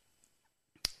old,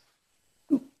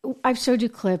 I've showed you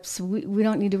clips. We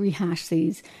don't need to rehash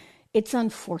these. It's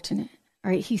unfortunate,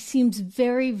 all right? He seems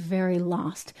very, very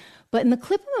lost. But in the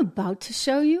clip I'm about to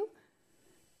show you,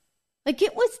 like,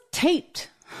 it was taped.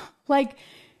 Like,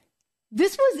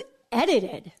 this was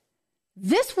edited.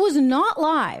 This was not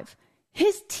live.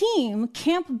 His team,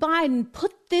 Camp Biden,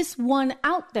 put this one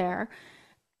out there,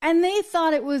 and they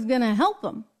thought it was going to help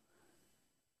him.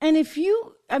 And if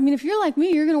you're like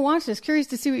me, you're going to watch this. Curious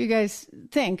to see what you guys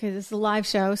think, because it's a live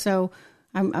show, so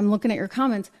I'm looking at your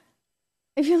comments.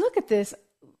 If you look at this,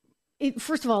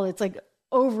 first of all, it's like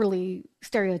overly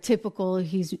stereotypical.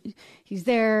 He's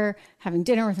there having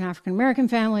dinner with an African-American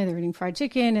family. They're eating fried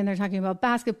chicken, and they're talking about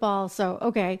basketball. So,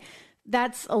 okay,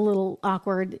 that's a little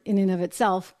awkward in and of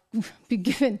itself,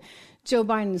 given Joe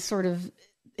Biden's sort of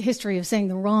history of saying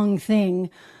the wrong thing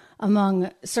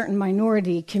among certain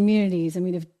minority communities. I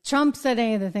mean, if Trump said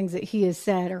any of the things that he has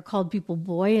said or called people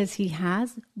boy as he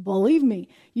has, believe me,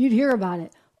 you'd hear about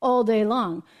it all day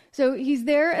long. So he's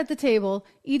there at the table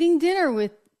eating dinner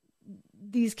with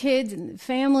these kids and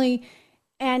family,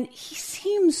 and he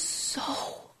seems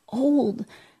so old. And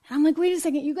I'm like, wait a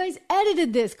second, you guys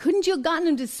edited this. Couldn't you have gotten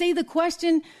him to say the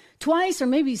question twice or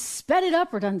maybe sped it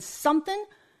up or done something?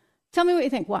 Tell me what you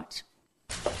think. Watch.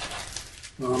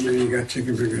 Well, I mean, you got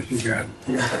chicken fingers, you got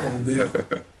the whole deal.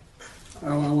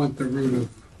 I went the route of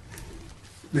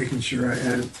making sure I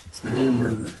had a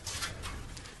hamburger.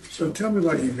 So tell me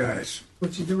about you guys.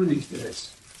 What you doing these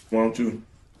days? Why don't you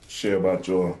share about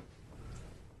your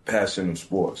passion of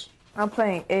sports? I'm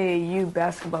playing AAU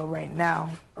basketball right now.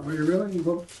 Are you really?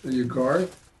 Are you guard?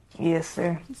 Yes,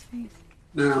 sir.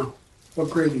 Now, what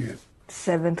grade are you in?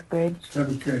 7th grade.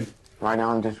 7th grade. Right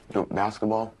now, I'm just doing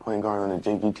basketball, playing guard on the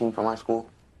JV team for my school.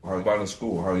 How about in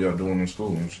school? How y'all doing in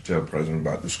school? You should tell the president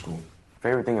about the school.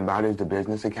 Favorite thing about it is the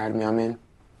business academy I'm in.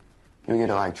 You get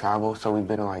to travel, so we've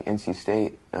been to NC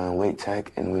State, Wake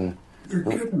Tech, and You're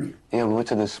kidding me. Yeah, we went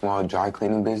to this small dry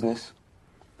cleaning business,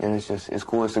 and it's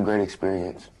cool. It's a great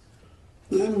experience.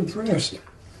 I'm impressed. Is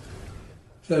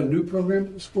that a new program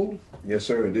at the school? Yes,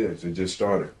 sir, it is. It just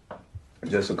started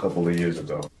just a couple of years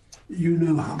ago. You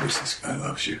know how much this guy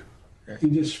loves you. You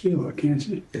just feel it, can't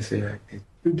you? Yes, sir.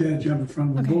 Your dad jumped in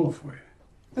front of a bull for you.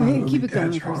 Okay, keep it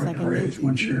going for a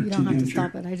second. You don't have to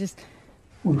stop it.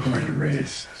 We're hard to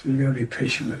raise, so you gotta be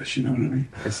patient with us, you know what I mean?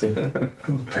 Yes, sir. A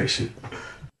little patient.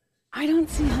 I don't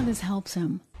see how this helps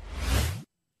him.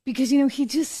 Because, he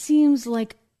just seems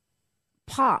like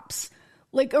Pops.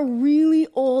 Like a really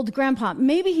old grandpa.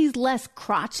 Maybe he's less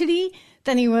crotchety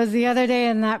than he was the other day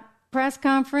in that press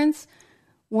conference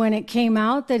when it came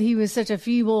out that he was such a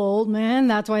feeble old man.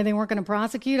 That's why they weren't going to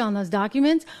prosecute on those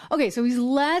documents. Okay, so he's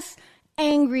less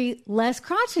angry, less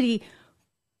crotchety,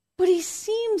 but he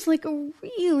seems like a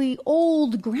really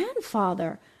old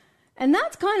grandfather. And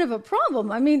that's kind of a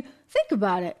problem. I mean, think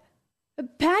about it.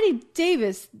 Patty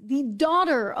Davis, the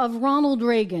daughter of Ronald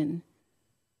Reagan,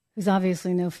 who's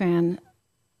obviously no fan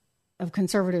of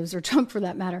conservatives or Trump for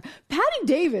that matter. Patty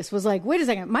Davis was like, wait a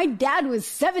second, my dad was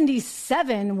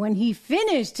 77 when he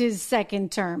finished his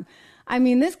second term. I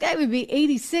mean, this guy would be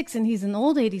 86 and he's an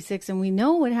old 86, and we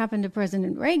know what happened to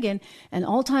President Reagan and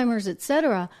Alzheimer's, et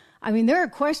cetera. I mean, there are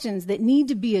questions that need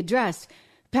to be addressed.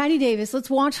 Patty Davis,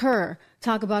 let's watch her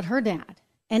talk about her dad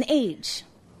and age.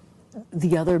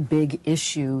 The other big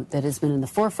issue that has been in the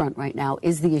forefront right now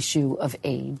is the issue of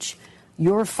age.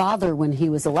 Your father, when he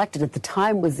was elected at the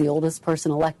time, was the oldest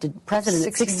person elected president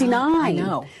at 69. I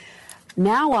know.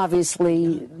 Now,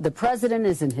 obviously, the president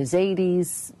is in his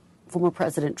 80s. Former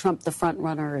President Trump, the front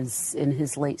runner, is in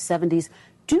his late 70s.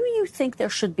 Do you think there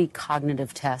should be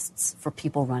cognitive tests for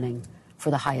people running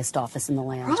for the highest office in the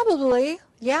land? Probably,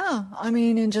 yeah. I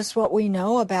mean, in just what we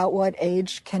know about what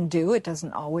age can do, it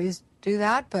doesn't always do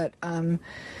that, but it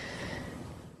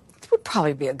would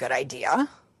probably be a good idea.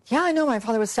 Yeah, I know. My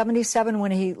father was 77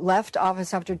 when he left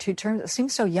office after 2 terms. It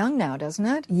seems so young now, doesn't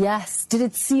it? Yes. Did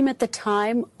it seem at the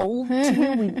time old to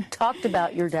you? We talked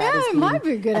about your dad. Yeah, it might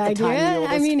be a good idea.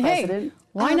 I mean, president. Hey,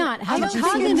 why not? Have a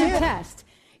cognitive test.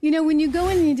 When you go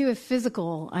in and you do a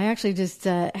physical, I actually just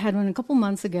had one a couple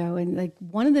months ago, and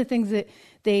one of the things that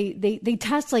they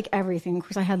test everything. Of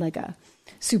course, I had a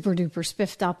super duper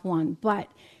spiffed up one, but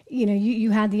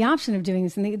you had the option of doing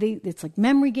this, and it's like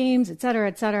memory games, et cetera,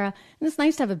 et cetera. And it's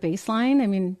nice to have a baseline. I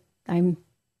mean, I'm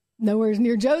nowhere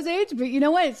near Joe's age, but you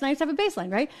know what? It's nice to have a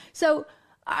baseline, right? So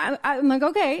I'm like,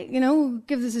 okay,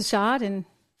 give this a shot and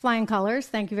flying colors.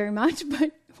 Thank you very much.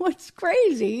 But what's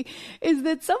crazy is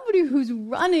that somebody who's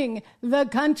running the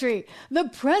country, the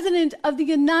president of the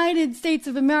United States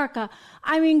of America,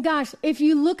 I mean, gosh, if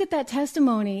you look at that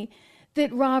testimony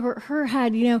that Robert Hur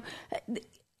had,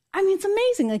 I mean, it's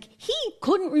amazing. He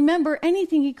couldn't remember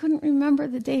anything. He couldn't remember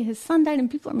the day his son died, and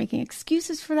people are making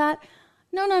excuses for that.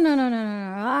 No.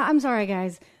 I'm sorry,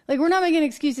 guys. We're not making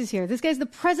excuses here. This guy's the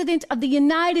president of the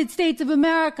United States of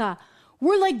America.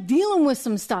 We're dealing with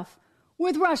some stuff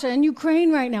with Russia and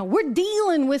Ukraine right now. We're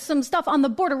dealing with some stuff on the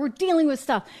border. We're dealing with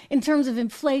stuff in terms of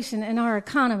inflation in our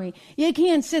economy. You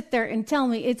can't sit there and tell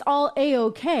me it's all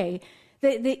A-okay.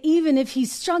 That even if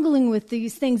he's struggling with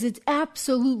these things, it's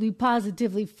absolutely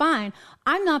positively fine.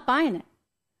 I'm not buying it.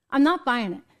 I'm not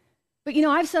buying it. But,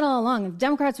 I've said all along, if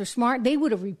Democrats were smart, they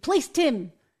would have replaced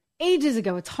him ages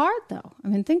ago. It's hard, though. I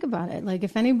mean, think about it.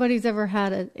 If anybody's ever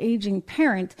had an aging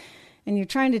parent and you're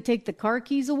trying to take the car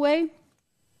keys away,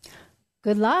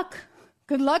 good luck.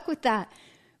 Good luck with that.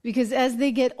 Because as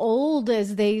they get old,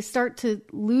 as they start to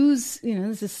lose,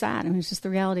 this is sad. I mean, it's just the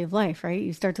reality of life, right?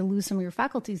 You start to lose some of your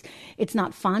faculties. It's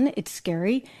not fun. It's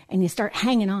scary. And you start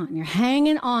hanging on. You're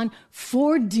hanging on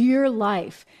for dear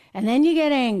life. And then you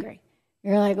get angry.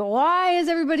 You're like, why is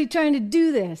everybody trying to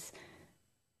do this?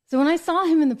 So when I saw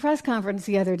him in the press conference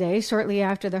the other day, shortly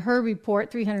after the Hur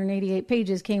report, 388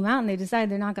 pages, came out, and they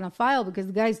decided they're not going to file because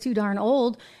the guy's too darn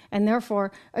old, and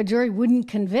therefore a jury wouldn't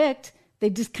convict. They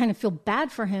just kind of feel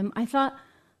bad for him. I thought,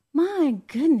 my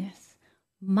goodness,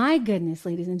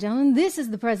 ladies and gentlemen, this is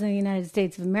the President of the United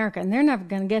States of America, and they're never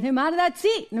going to get him out of that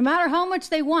seat, no matter how much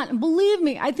they want. And believe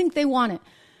me, I think they want it.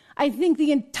 I think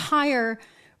the entire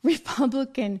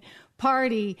Republican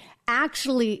Party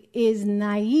actually is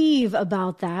naive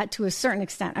about that to a certain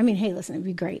extent. I mean, hey, listen, it'd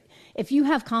be great. If you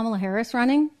have Kamala Harris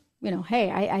running,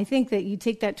 hey, I think that you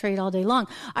take that trade all day long.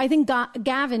 I think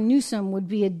Gavin Newsom would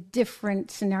be a different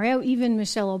scenario. Even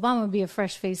Michelle Obama would be a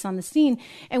fresh face on the scene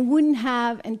and wouldn't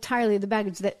have entirely the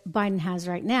baggage that Biden has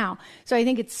right now. So I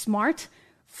think it's smart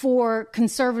for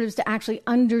conservatives to actually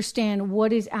understand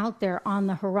what is out there on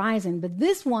the horizon. But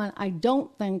this one, I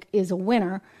don't think is a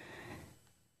winner.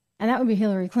 And that would be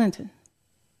Hillary Clinton.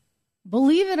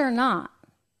 Believe it or not,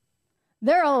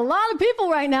 there are a lot of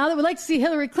people right now that would like to see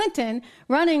Hillary Clinton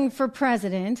running for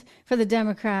president for the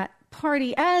Democrat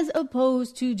Party as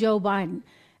opposed to Joe Biden.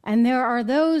 And there are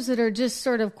those that are just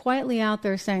sort of quietly out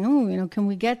there saying, oh, can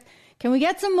we get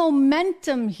some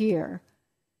momentum here?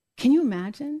 Can you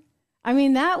imagine? I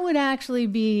mean, that would actually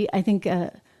be, I think,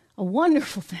 a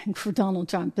wonderful thing for Donald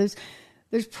Trump. There's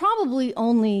probably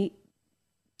only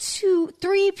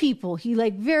 2-3 people he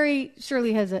very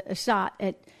surely has a shot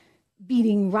at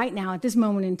beating right now at this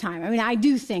moment in time. I mean, I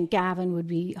do think Gavin would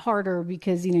be harder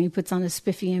because, he puts on a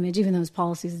spiffy image, even though his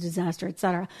policy is a disaster, et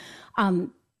cetera.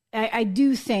 I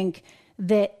do think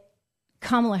that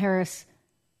Kamala Harris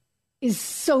is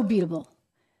so beatable,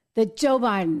 that Joe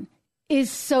Biden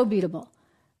is so beatable.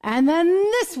 And then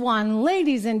this one,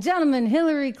 ladies and gentlemen,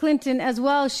 Hillary Clinton as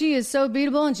well. She is so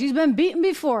beatable, and she's been beaten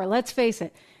before, let's face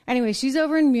it. Anyway, she's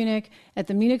over in Munich at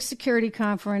the Munich Security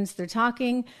Conference. They're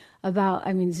talking about,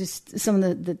 just some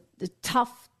of the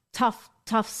tough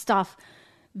stuff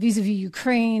vis-a-vis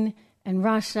Ukraine and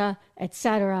Russia,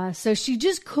 etc. So she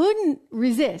just couldn't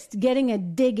resist getting a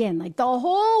dig in. Like the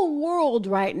whole world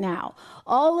right now,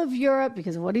 all of Europe,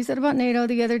 because of what he said about NATO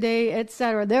the other day,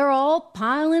 etc. They're all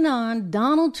piling on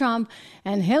Donald Trump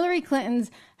and Hillary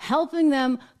Clinton's helping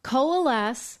them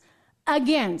coalesce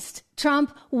against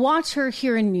Trump. Watch her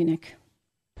here in Munich.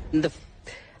 The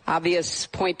obvious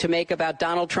point to make about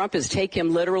Donald Trump is take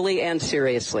him literally and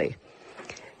seriously.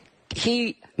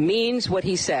 He means what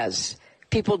he says.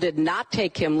 People did not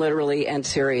take him literally and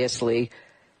seriously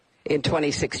in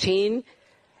 2016.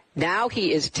 Now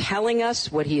he is telling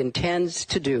us what he intends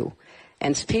to do.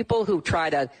 And people who try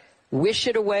to wish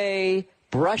it away,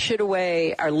 brush it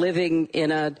away, are living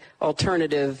in an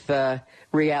alternative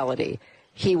reality.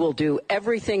 He will do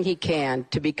everything he can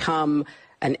to become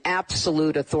an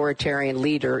absolute authoritarian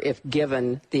leader if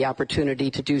given the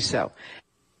opportunity to do so.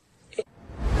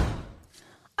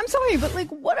 I'm sorry, but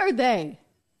what are they?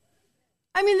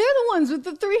 I mean, they're the ones with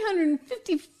the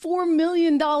 $354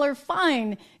 million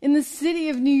fine in the city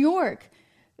of New York.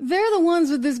 They're the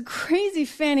ones with this crazy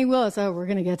Fani Willis. Oh, we're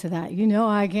going to get to that.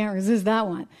 I can't resist that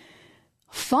one.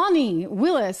 Fani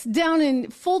Willis down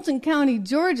in Fulton County,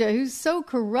 Georgia, who's so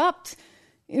corrupt.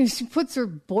 She puts her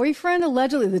boyfriend,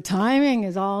 allegedly, the timing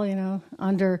is all,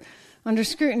 under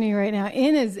scrutiny right now,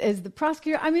 in as the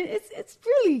prosecutor. I mean, it's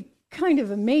really kind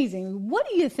of amazing. What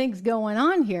do you think's going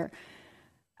on here?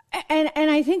 And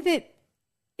I think that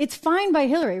it's fine by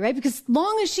Hillary, right? Because as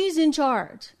long as she's in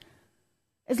charge,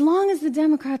 as long as the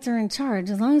Democrats are in charge,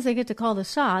 as long as they get to call the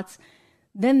shots,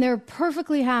 then they're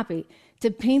perfectly happy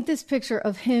to paint this picture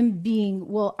of him being,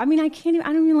 I don't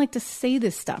even like to say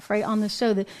this stuff, right, on the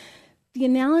show, that the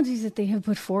analogies that they have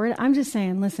put forward. I'm just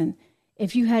saying, listen,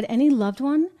 if you had any loved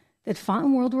one that fought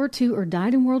in World War II or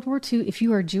died in World War II, if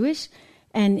you are Jewish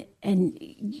and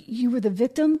you were the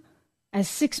victim, as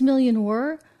 6 million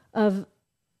were, of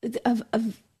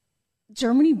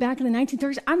Germany back in the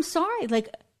 1930s, I'm sorry.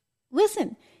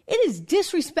 Listen, it is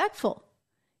disrespectful.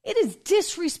 It is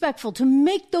disrespectful to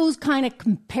make those kind of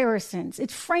comparisons.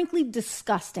 It's frankly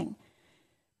disgusting.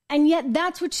 And yet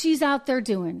that's what she's out there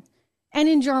doing. And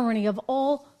in Germany, of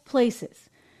all places.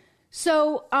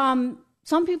 So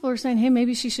some people are saying, hey,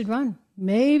 maybe she should run.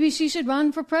 Maybe she should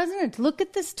run for president. Look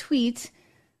at this tweet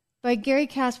by Gary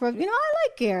Kasparov. I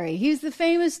like Gary. He's the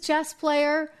famous chess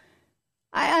player.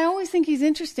 I always think he's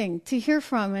interesting to hear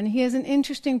from, and he has an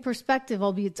interesting perspective,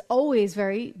 albeit it's always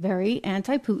very, very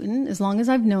anti-Putin, as long as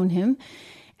I've known him.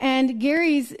 And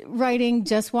Gary's writing,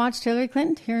 just watched Hillary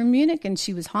Clinton here in Munich, and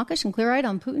she was hawkish and clear-eyed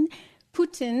on Putin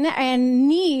and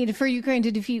need for Ukraine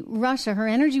to defeat Russia. Her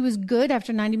energy was good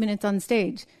after 90 minutes on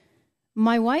stage.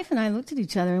 My wife and I looked at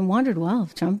each other and wondered, well,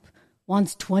 if Trump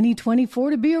wants 2024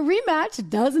 to be a rematch. It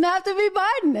doesn't have to be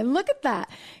Biden. And look at that.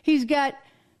 He's got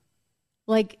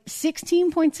like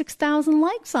 16.6 thousand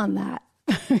likes on that.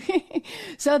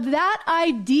 So that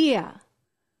idea,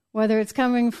 whether it's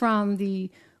coming from the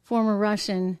former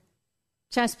Russian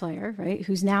chess player, right,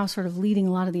 who's now sort of leading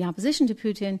a lot of the opposition to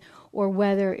Putin, or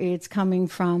whether it's coming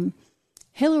from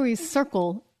Hillary's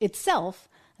circle itself,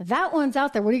 that one's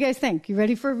out there. What do you guys think? You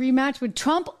ready for a rematch? Would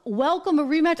Trump welcome a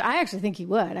rematch? I actually think he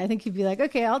would. I think he'd be like,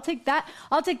 okay, I'll take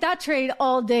that trade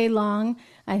all day long.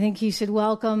 I think he should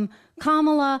welcome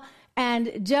Kamala.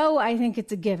 And Joe, I think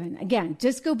it's a given. Again,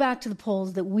 just go back to the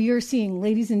polls that we are seeing,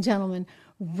 ladies and gentlemen,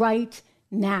 right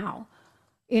now.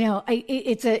 You know,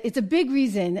 it's a big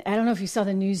reason. I don't know if you saw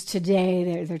the news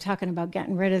today. They're talking about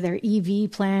getting rid of their EV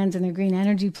plans and their green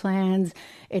energy plans.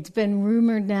 It's been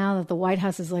rumored now that the White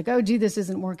House is like, oh, gee, this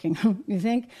isn't working. You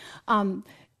think?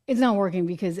 It's not working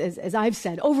because, as I've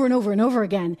said over and over and over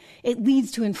again, it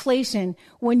leads to inflation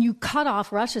when you cut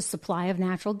off Russia's supply of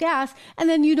natural gas, and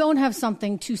then you don't have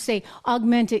something to, say,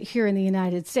 augment it here in the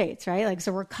United States, right? Like,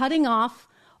 so we're cutting off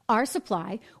our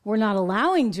supply. We're not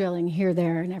allowing drilling here,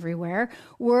 there, and everywhere.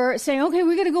 We're saying, okay,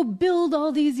 we're going to go build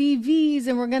all these EVs,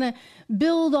 and we're going to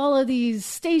build all of these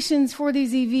stations for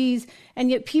these EVs, and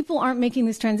yet people aren't making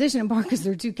this transition in part because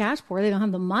they're too cash poor. They don't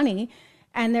have the money.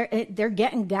 And they're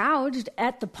getting gouged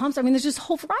at the pumps. I mean, there's just a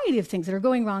whole variety of things that are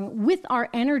going wrong with our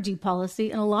energy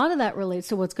policy. And a lot of that relates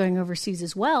to what's going overseas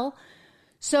as well.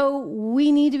 So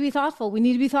we need to be thoughtful. We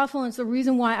need to be thoughtful. And it's the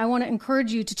reason why I want to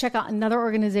encourage you to check out another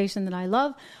organization that I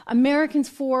love, Americans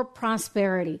for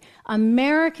Prosperity,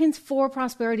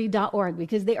 AmericansForProsperity.org,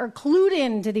 because they are clued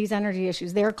into these energy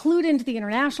issues. They are clued into the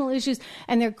international issues,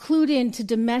 and they're clued into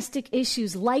domestic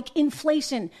issues like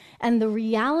inflation and the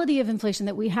reality of inflation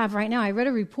that we have right now. I read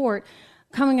a report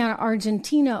coming out of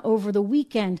Argentina over the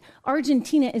weekend.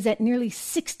 Argentina is at nearly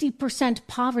 60%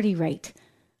 poverty rate.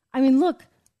 I mean, look,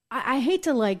 I hate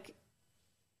to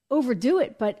overdo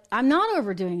it, but I'm not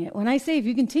overdoing it when I say if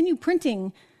you continue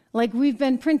printing like we've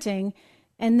been printing,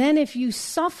 and then if you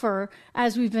suffer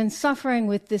as we've been suffering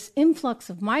with this influx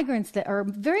of migrants that are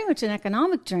very much an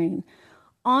economic drain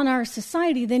on our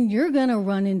society, then you're going to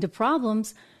run into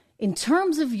problems in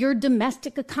terms of your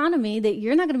domestic economy that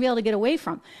you're not going to be able to get away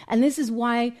from. And this is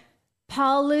why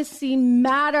policy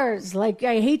matters. Like,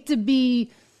 I hate to be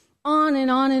on and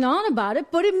on and on about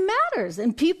it, but it matters.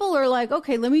 And people are like,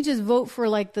 okay, let me just vote for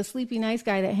like the sleepy nice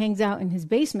guy that hangs out in his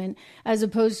basement, as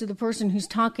opposed to the person who's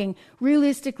talking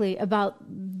realistically about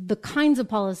the kinds of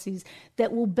policies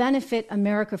that will benefit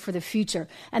America for the future.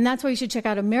 And that's why you should check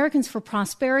out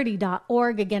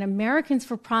AmericansForProsperity.org. Again,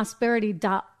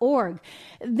 AmericansForProsperity.org.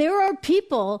 There are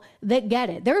people that get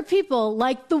it. There are people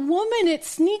like the woman at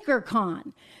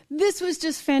SneakerCon. This was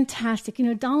just fantastic. You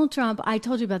know, Donald Trump, I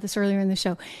told you about this earlier in the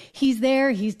show. He's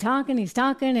there, he's talking,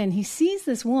 and he sees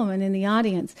this woman in the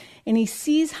audience, and he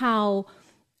sees how,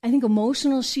 I think,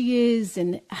 emotional she is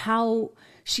and how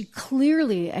she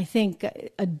clearly, I think,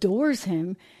 adores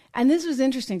him. And this was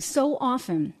interesting. So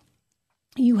often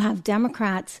you have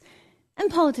Democrats and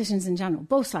politicians in general,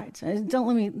 both sides. Don't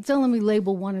let me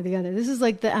label one or the other. This is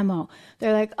like the MO.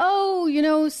 They're like, oh, you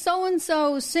know,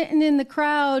 so-and-so sitting in the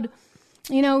crowd,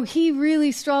 you know, he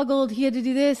really struggled. He had to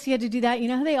do this. He had to do that. You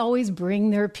know how they always bring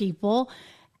their people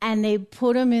and they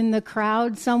put them in the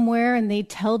crowd somewhere and they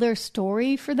tell their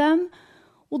story for them?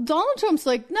 Well, Donald Trump's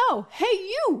like, no, hey,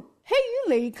 you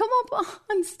lady, come up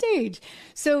on stage.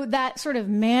 So that sort of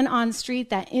man on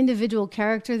street, that individual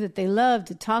character that they love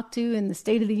to talk to in the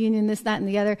State of the Union, this, that, and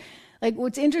the other. Like,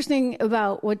 what's interesting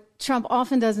about what Trump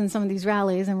often does in some of these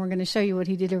rallies, and we're going to show you what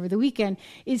he did over the weekend,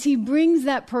 is he brings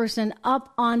that person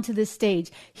up onto the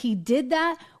stage. He did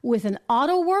that with an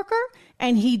auto worker,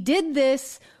 and he did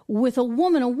this with a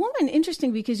woman. A woman,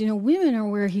 interesting, because, you know, women are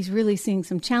where he's really seeing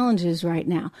some challenges right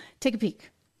now. Take a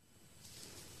peek.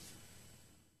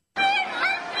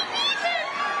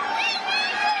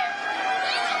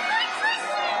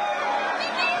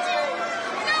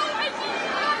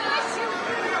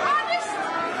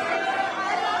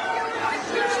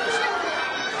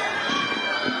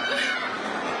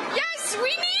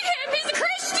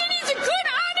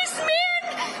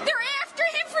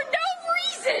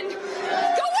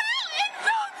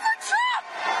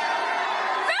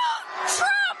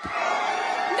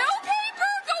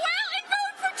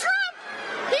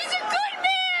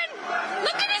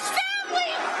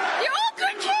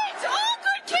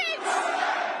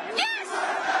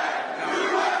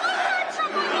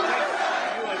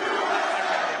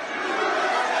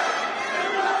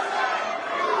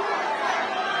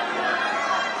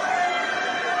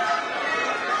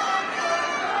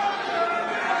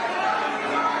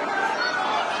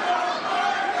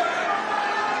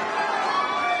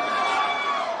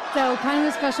 So kind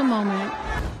of a special moment.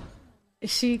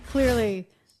 She clearly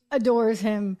adores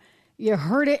him. You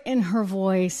heard it in her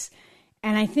voice.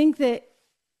 And I think that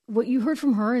what you heard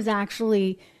from her is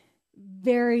actually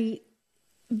very,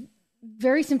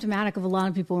 very symptomatic of a lot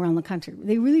of people around the country.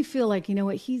 They really feel like, you know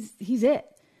what, he's it.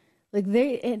 Like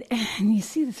and you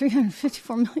see the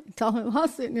 $354 million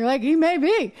lawsuit and you're like, he may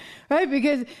be, right?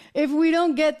 Because if we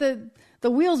don't get the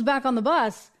wheels back on the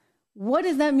bus, what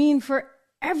does that mean for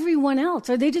everyone else?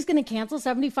 Are they just going to cancel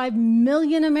 75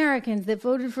 million Americans that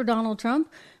voted for Donald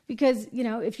Trump? Because, you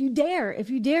know, if you dare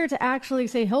to actually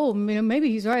say, oh, you know, maybe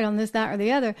he's right on this, that, or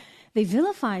the other, they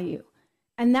vilify you.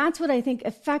 And that's what I think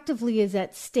effectively is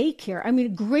at stake here. I mean, a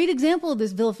great example of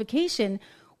this vilification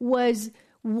was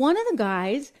one of the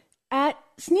guys at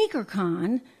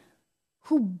SneakerCon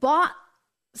who bought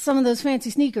some of those fancy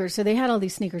sneakers. So they had all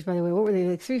these sneakers, by the way. What were they,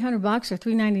 like $300 or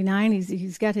 $399?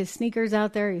 He's got his sneakers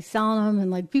out there. He's selling them.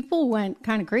 And like people went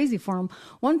kind of crazy for him.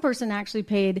 One person actually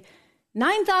paid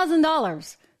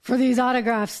 $9,000 for these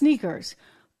autographed sneakers.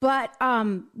 But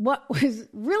what was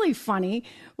really funny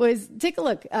was, take a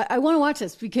look. I want to watch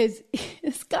this because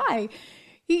this guy,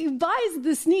 he buys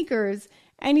the sneakers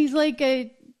and he's like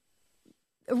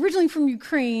originally from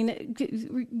Ukraine,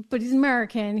 but he's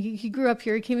American. He grew up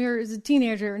here. He came here as a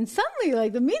teenager. And suddenly,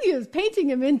 like, the media is painting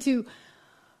him into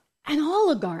an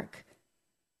oligarch.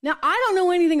 Now, I don't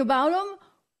know anything about him,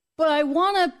 but I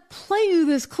want to play you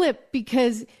this clip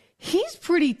because he's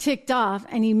pretty ticked off,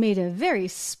 and he made a very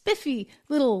spiffy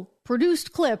little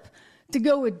produced clip to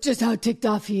go with just how ticked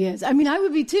off he is. I mean, I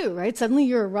would be too, right? Suddenly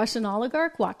you're a Russian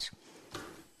oligarch. Watch.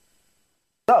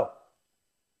 So,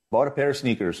 bought a pair of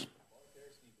sneakers.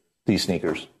 These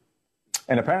sneakers.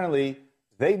 And apparently,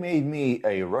 they made me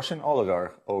a Russian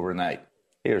oligarch overnight.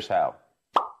 Here's how.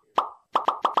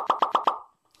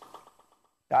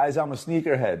 Guys, I'm a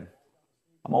sneakerhead.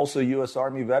 I'm also a U.S.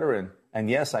 Army veteran. And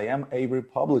yes, I am a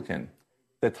Republican.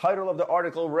 The title of the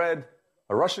article read,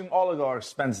 "A Russian oligarch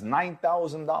spends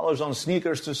 $9,000 on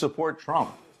sneakers to support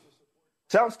Trump."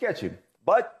 Sounds sketchy,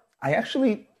 but I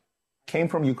actually came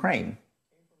from Ukraine.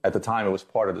 At the time, it was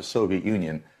part of the Soviet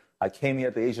Union. I came here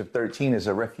at the age of 13 as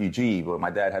a refugee, but my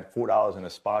dad had $4 in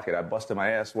his pocket. I busted my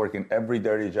ass working every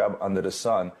dirty job under the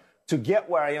sun to get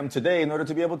where I am today in order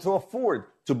to be able to afford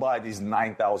to buy these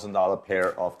 $9,000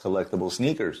 pair of collectible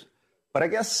sneakers. But I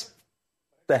guess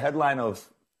the headline of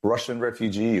Russian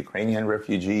refugee, Ukrainian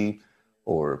refugee,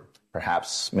 or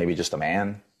perhaps maybe just a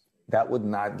man, that would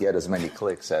not get as many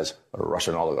clicks as a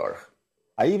Russian oligarch.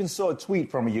 I even saw a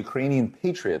tweet from a Ukrainian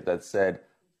patriot that said,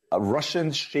 a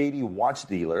Russian shady watch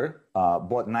dealer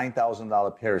bought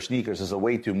 $9,000 pair of sneakers as a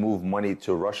way to move money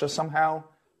to Russia somehow.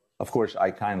 Of course,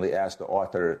 I kindly asked the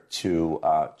author to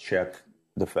check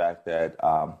the fact that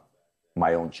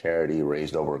my own charity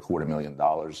raised over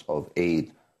 $250,000 of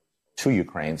aid to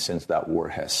Ukraine since that war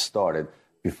has started,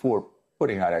 before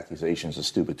putting out accusations of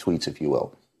stupid tweets, if you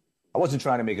will. I wasn't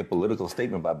trying to make a political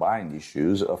statement by buying these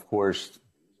shoes. Of course,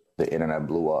 the internet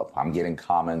blew up. I'm getting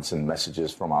comments and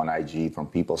messages from on IG from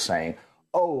people saying,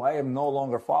 oh, I am no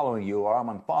longer following you, or I'm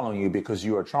unfollowing you because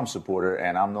you're a Trump supporter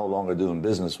and I'm no longer doing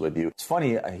business with you. It's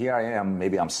funny, here I am,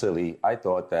 maybe I'm silly. I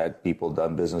thought that people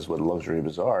done business with Luxury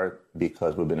Bazaar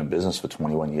because we've been in business for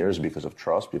 21 years, because of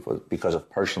trust, because of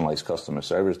personalized customer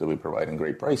service that we provide and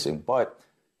great pricing. But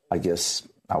I guess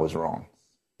I was wrong.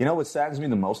 You know what saddens me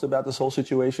the most about this whole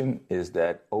situation is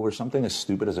that over something as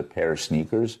stupid as a pair of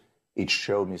sneakers, it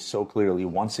showed me so clearly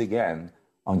once again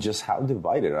on just how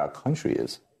divided our country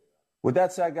is. With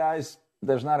that said, guys,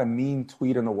 there's not a mean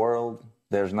tweet in the world.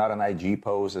 There's not an IG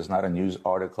post. There's not a news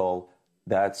article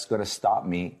that's going to stop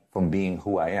me from being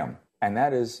who I am. And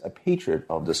that is a patriot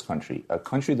of this country, a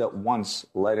country that once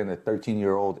let in a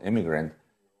 13-year-old immigrant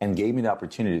and gave me the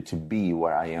opportunity to be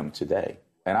where I am today.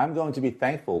 And I'm going to be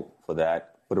thankful for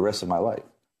that for the rest of my life.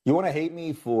 You want to hate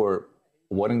me for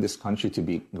wanting this country to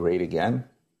be great again?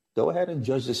 Go ahead and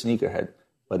judge the sneakerhead.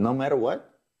 But no matter what,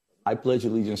 I pledge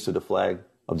allegiance to the flag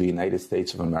of the United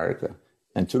States of America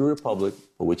and to the republic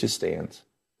for which it stands,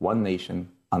 one nation,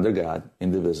 under God,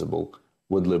 indivisible,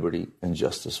 with liberty and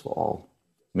justice for all.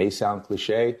 May sound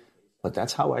cliche, but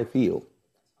that's how I feel.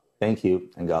 Thank you,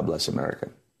 and God bless America.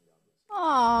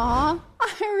 Aw,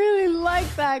 I really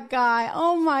like that guy.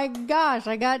 Oh my gosh,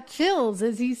 I got chills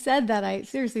as he said that. I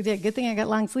seriously did. Good thing I got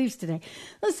long sleeves today.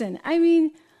 Listen, I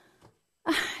mean,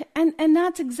 and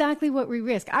that's exactly what we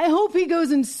risk. I hope he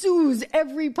goes and sues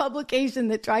every publication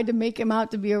that tried to make him out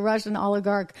to be a Russian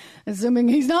oligarch, assuming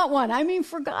he's not one. I mean,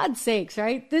 for God's sakes,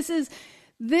 right? This is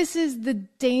the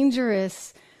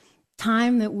dangerous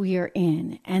time that we are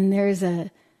in, and there's an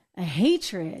a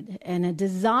hatred and a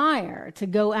desire to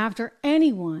go after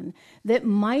anyone that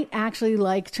might actually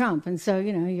like Trump. And so,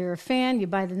 you're a fan, you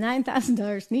buy the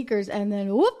 $9,000 sneakers, and then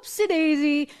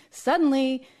whoopsie-daisy,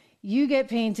 suddenly you get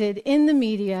painted in the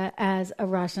media as a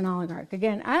Russian oligarch.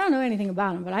 Again, I don't know anything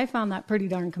about him, but I found that pretty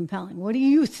darn compelling. What do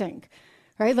you think?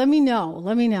 Right? Let me know.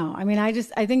 I mean, I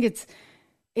think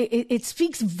it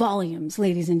speaks volumes,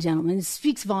 ladies and gentlemen. It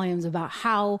speaks volumes about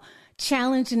how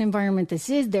challenged an environment this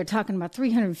is. They're talking about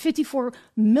 $354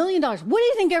 million. What do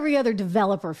you think every other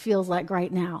developer feels like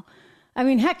right now? I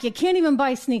mean, heck, you can't even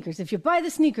buy sneakers. If you buy the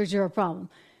sneakers, you're a problem.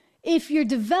 If you're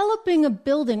developing a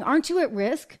building, aren't you at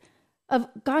risk of,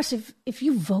 gosh, if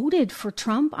you voted for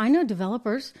Trump? I know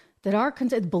developers that are,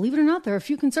 believe it or not, there are a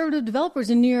few conservative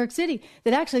developers in New York City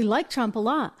that actually like Trump a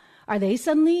lot. Are they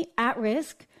suddenly at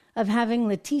risk of having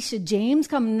Letitia James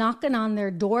come knocking on their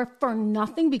door for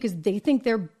nothing because they think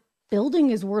their building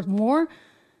is worth more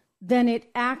than it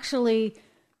actually,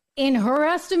 in her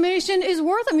estimation, is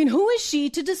worth? I mean, who is she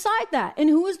to decide that? And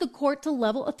who is the court to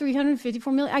level a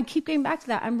 $354 million? I keep getting back to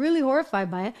that. I'm really horrified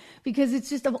by it because it's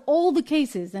just, of all the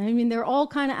cases, and I mean, they're all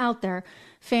kind of out there,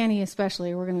 Fannie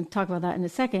especially, we're going to talk about that in a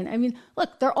second. I mean,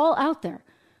 look, they're all out there.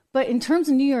 But in terms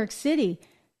of New York City,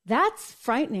 that's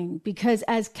frightening because,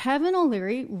 as Kevin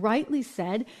O'Leary rightly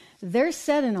said, they're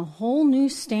setting a whole new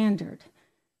standard.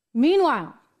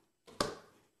 Meanwhile,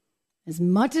 as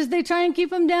much as they try and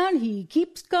keep him down, he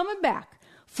keeps coming back.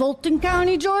 Fulton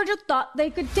County, Georgia thought they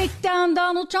could take down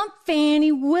Donald Trump.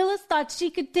 Fannie Willis thought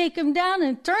she could take him down.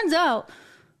 And it turns out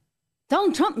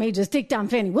Donald Trump may just take down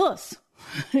Fannie Willis.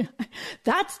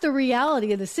 That's the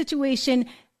reality of the situation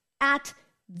at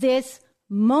this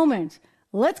moment.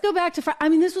 Let's go back to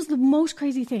this was the most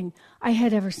crazy thing I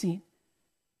had ever seen.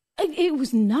 It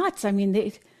was nuts. I mean,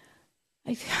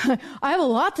 I have a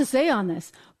lot to say on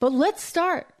this, but let's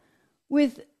start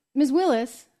with Ms.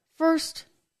 Willis first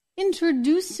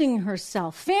introducing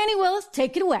herself. Fannie Willis,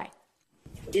 take it away.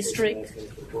 District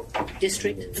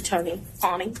Attorney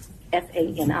Fani,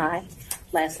 F-A-N-I.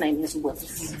 Last name is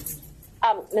Willis.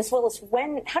 Ms. Willis,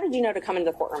 how did you know to come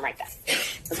into the courtroom right then?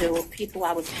 There were people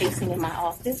I was facing in my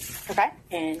office. Okay.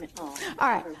 And all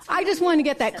right, I just wanted to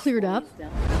get that cleared up.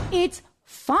 It's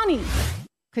Fani.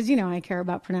 Because, I care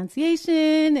about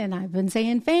pronunciation, and I've been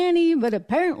saying Fanny, but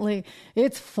apparently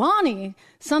it's Fani,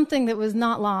 something that was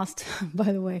not lost,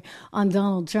 by the way, on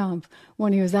Donald Trump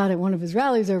when he was out at one of his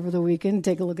rallies over the weekend.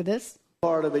 Take a look at this.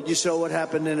 Part of it. You saw what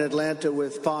happened in Atlanta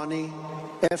with Fani,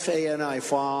 F-A-N-I,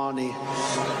 Fani.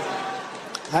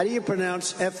 How do you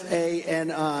pronounce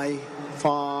F-A-N-I,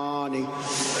 Fani?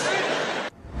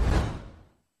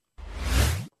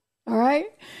 All right.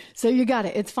 So you got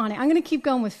it. It's Fannie. I'm going to keep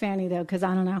going with Fannie, though, because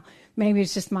I don't know. Maybe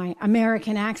it's just my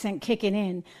American accent kicking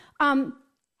in.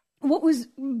 What was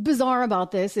bizarre about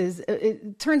this is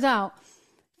it turns out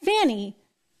Fannie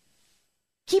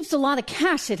keeps a lot of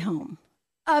cash at home.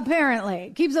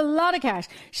 Apparently. Keeps a lot of cash.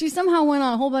 She somehow went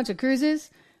on a whole bunch of cruises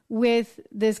with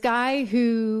this guy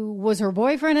who was her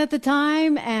boyfriend at the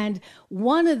time. And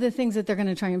one of the things that they're going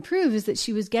to try and prove is that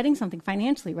she was getting something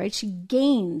financially, right? She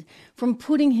gained from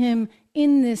putting him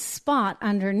in this spot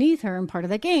underneath her. And part of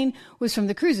that gain was from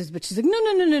the cruises. But she's like,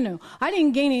 no. I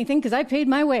didn't gain anything because I paid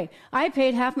my way. I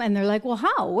paid half. And they're like, well,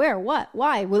 how, where, what,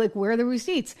 why? Well, like, where are the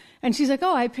receipts? And she's like,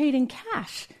 oh, I paid in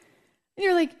cash. And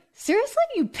you're like, seriously?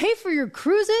 You pay for your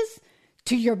cruises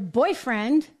to your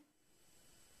boyfriend?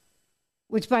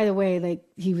 Which, by the way, like,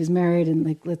 he was married and,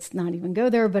 like, let's not even go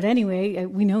there. But anyway,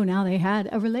 we know now they had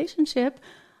a relationship.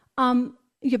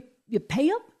 You pay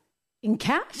him in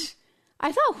cash?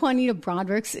 I thought Juanita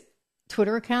Broderick's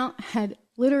Twitter account had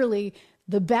literally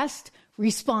the best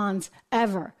response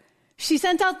ever. She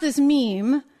sent out this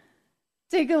meme.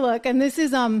 Take a look. And this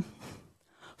is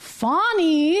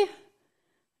Fani.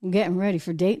 I'm getting ready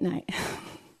for date night.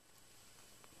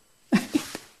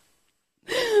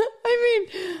 I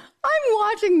mean, I'm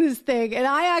watching this thing, and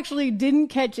I actually didn't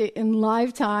catch it in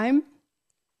live time.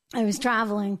 I was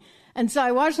traveling, and so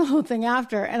I watched the whole thing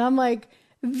after, and I'm like,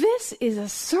 this is a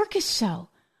circus show.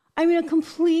 I mean, a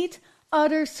complete,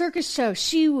 utter circus show.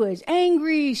 She was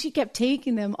angry. She kept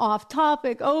taking them off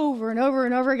topic over and over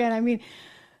and over again. I mean,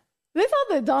 they thought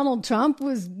that Donald Trump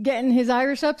was getting his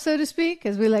Irish up, so to speak,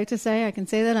 as we like to say. I can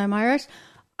say that I'm Irish.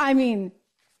 I mean,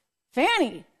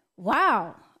 Fannie,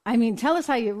 wow. I mean, tell us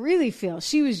how you really feel.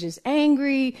 She was just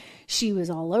angry. She was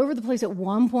all over the place. At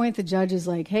one point, the judge is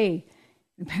like, hey,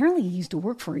 apparently he used to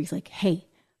work for her. He's like, hey,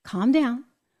 calm down.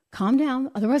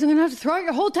 Otherwise, I'm going to have to throw out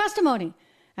your whole testimony.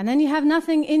 And then you have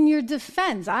nothing in your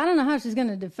defense. I don't know how she's going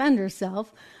to defend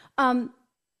herself.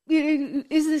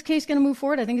 Is this case going to move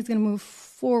forward? I think it's going to move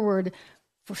forward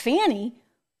for Fannie,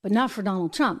 but not for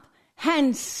Donald Trump.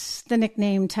 Hence the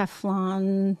nickname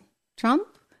Teflon Trump,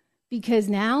 because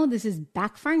now this is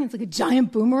backfiring. It's like a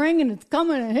giant boomerang, and it's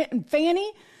coming and hitting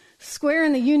Fannie square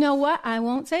in the you-know-what. I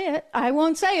won't say it,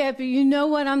 but you know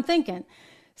what I'm thinking.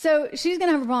 So she's going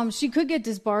to have a problem. She could get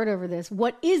disbarred over this.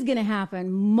 What is going to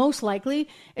happen, most likely,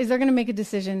 is they're going to make a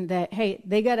decision that, hey,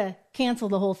 they got to cancel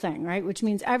the whole thing, right? Which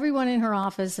means everyone in her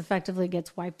office effectively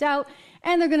gets wiped out,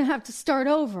 and they're going to have to start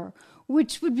over,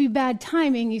 which would be bad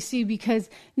timing, you see, because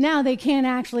now they can't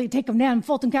actually take them down in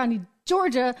Fulton County,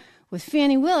 Georgia, with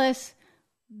Fannie Willis,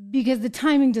 because the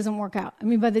timing doesn't work out. I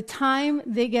mean, by the time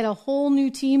they get a whole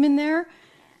new team in there,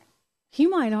 he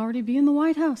might already be in the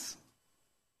White House.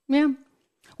 Yeah.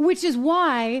 Which is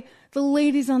why the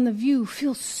ladies on The View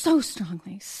feel so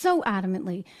strongly, so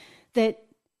adamantly, that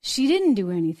she didn't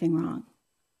do anything wrong.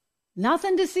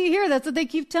 Nothing to see here. That's what they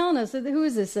keep telling us. Who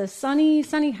is this? Sunny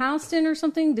Houston or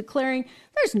something declaring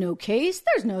there's no case.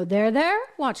 There's no there.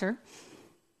 Watch her.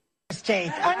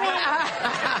 State.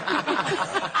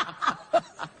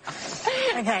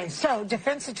 Okay, so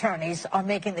defense attorneys are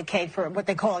making the case for what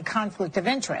they call a conflict of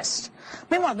interest.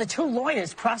 Meanwhile, the two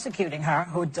lawyers prosecuting her,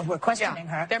 who were questioning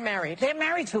her, they're married. They're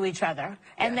married to each other,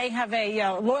 and they have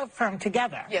a law firm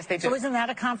together. Yes, they do. So isn't that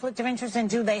a conflict of interest? And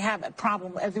do they have a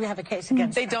problem? Do we have a case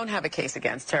against her? They don't have a case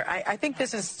against her. I think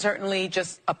this is certainly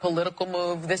just a political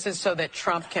move. This is so that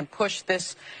Trump can push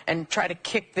this and try to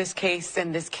kick this case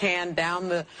and this can down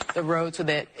the road so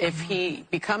that if he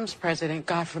becomes president,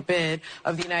 God forbid,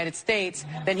 of the United States,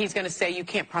 then he's going to say, you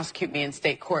can't prosecute me in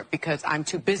state court because I'm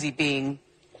too busy being,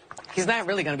 he's not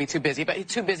really going to be too busy, but he's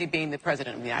too busy being the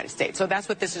president of the United States. So that's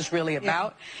what this is really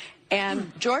about. Yeah.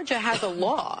 And Georgia has a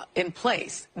law in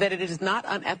place that it is not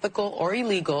unethical or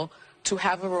illegal to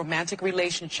have a romantic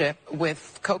relationship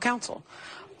with co-counsel,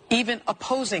 even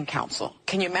opposing counsel.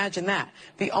 Can you imagine that?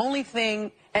 The only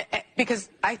thing, because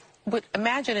I would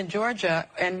imagine in Georgia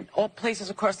and all places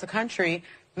across the country,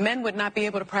 men would not be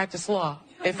able to practice law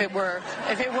if it were.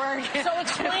 So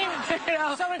explain.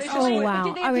 Oh,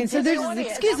 wow. I mean, so there's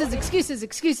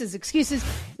excuses.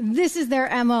 This is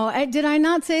their MO. Did I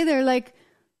not say they're like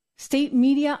state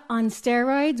media on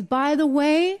steroids? By the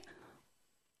way,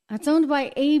 that's owned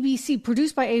by ABC,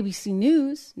 produced by ABC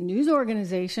news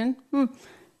organization,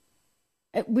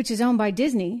 which is owned by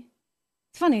Disney.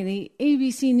 It's funny, the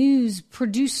ABC News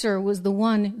producer was the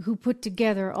one who put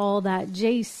together all that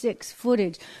J6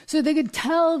 footage so they could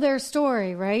tell their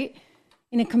story, right,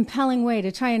 in a compelling way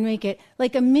to try and make it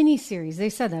like a mini-series. They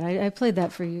said that. I played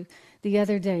that for you the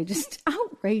other day. Just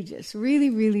outrageous. Really,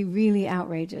 really, really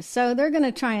outrageous. So they're going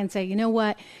to try and say, you know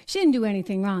what? She didn't do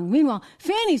anything wrong. Meanwhile,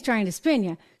 Fannie's trying to spin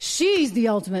you. She's the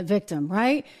ultimate victim,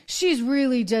 right? She's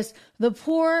really just the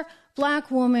poor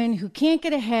Black woman who can't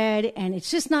get ahead, and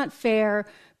it's just not fair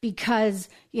because,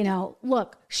 you know,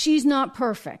 look, she's not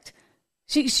perfect.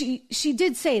 She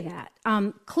did say that.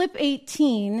 Clip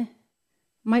 18,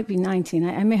 might be 19.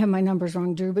 I may have my numbers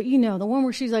wrong, Drew, but you know, the one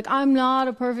where she's like, I'm not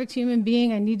a perfect human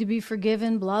being. I need to be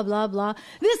forgiven, blah, blah, blah.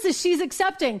 She's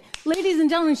accepting, ladies and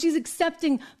gentlemen, she's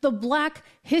accepting the Black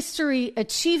History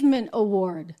Achievement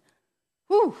Award.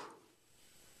 Whew.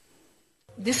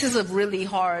 This is a really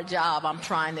hard job I'm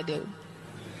trying to do.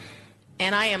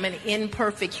 And I am an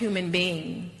imperfect human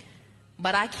being.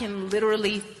 But I can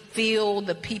literally feel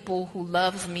the people who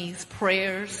love me's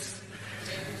prayers.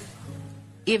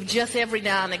 If just every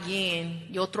now and again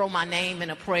you'll throw my name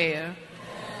in a prayer,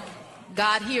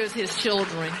 God hears his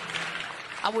children.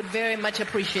 I would very much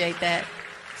appreciate that.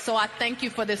 So I thank you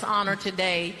for this honor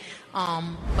today.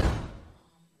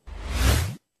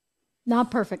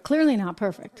 Not perfect. Clearly not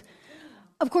perfect.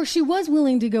 Of course, she was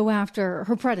willing to go after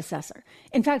her predecessor.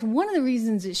 In fact, one of the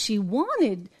reasons that she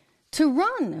wanted to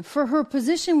run for her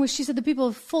position was she said the people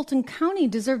of Fulton County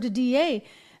deserved a DA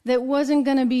that wasn't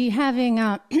going to be having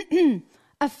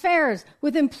affairs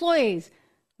with employees.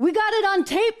 We got it on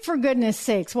tape, for goodness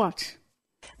sakes. Watch.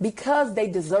 Because they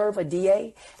deserve a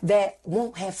DA that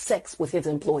won't have sex with his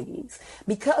employees.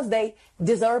 Because they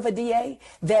deserve a DA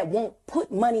that won't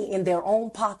put money in their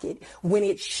own pocket when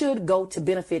it should go to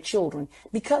benefit children.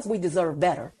 Because we deserve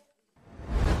better.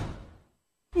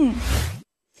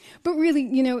 But really,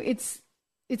 you know, it's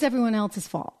everyone else's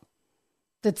fault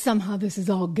that somehow this is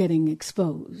all getting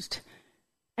exposed.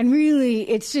 And really,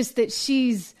 it's just that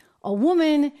she's a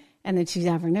woman and that she's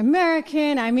African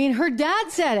American. I mean, her dad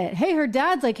said it. Hey, her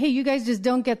dad's like, hey, you guys just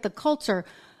don't get the culture.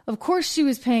 Of course she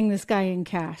was paying this guy in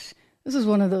cash. This is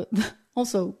one of the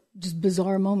also just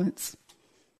bizarre moments.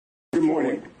 Good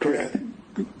morning, Chris.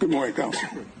 Good morning, Council.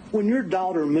 When your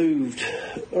daughter moved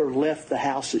or left the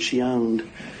house that she owned,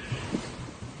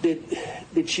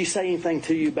 did she say anything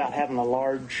to you about having a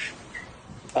large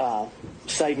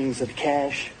savings of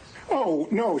cash? Oh,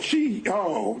 no,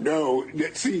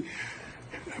 See,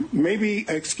 maybe,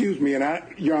 excuse me, and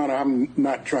Your Honor, I'm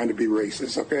not trying to be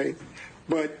racist, okay?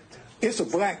 But it's a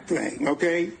black thing,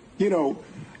 okay? You know,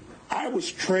 I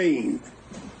was trained,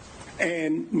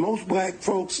 and most black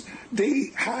folks, they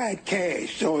hide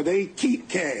cash or they keep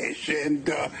cash. And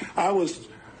I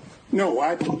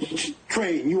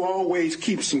trained, you always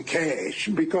keep some cash,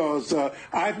 because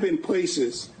I've been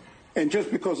places, and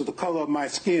just because of the color of my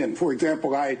skin, for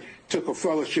example, I took a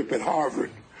fellowship at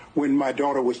Harvard when my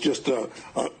daughter was just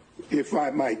if I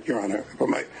might, Your Honor,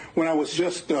 when I was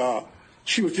just,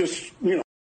 she was just, you know.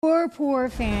 Poor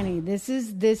Fannie. This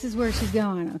is where she's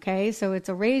going, okay? So it's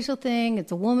a racial thing.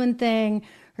 It's a woman thing.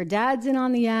 Her dad's in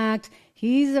on the act.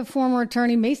 He's a former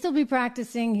attorney, may still be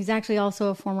practicing. He's actually also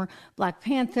a former Black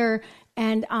Panther.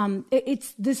 And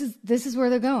this is where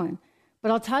they're going.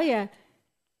 But I'll tell you,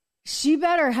 she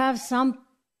better have something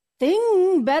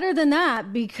better than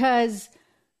that, because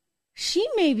she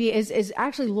maybe is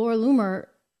actually Laura Loomer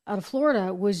out of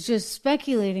Florida was just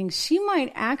speculating she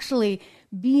might actually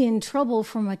be in trouble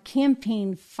from a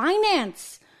campaign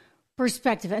finance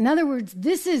perspective. In other words,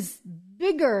 this is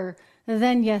bigger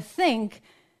than you think.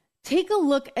 Take a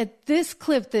look at this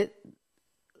clip that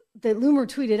Loomer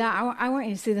tweeted out. I want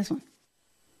you to see this one.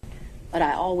 But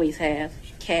I always have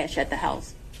cash at the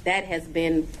house. That has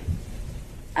been,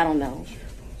 I don't know,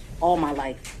 all my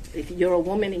life. If you're a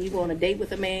woman and you go on a date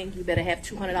with a man, you better have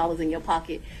 $200 in your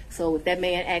pocket. So if that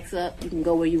man acts up, you can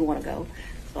go where you want to go.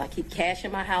 So I keep cash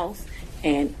in my house,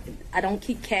 and I don't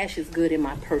keep cash as good in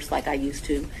my purse like I used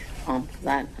to, because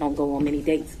I don't go on many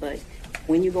dates. But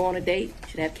when you go on a date, you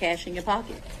should have cash in your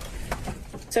pocket.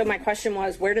 So my question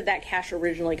was, where did that cash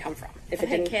originally come from, if it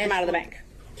didn't come out of the bank?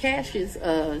 Cash is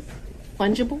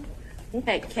fungible. I've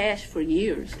had cash for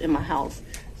years in my house.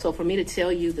 So for me to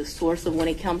tell you the source of when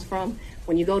it comes from,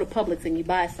 when you go to Publix and you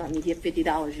buy something, you get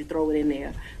 $50, you throw it in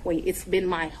there. It's been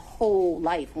my whole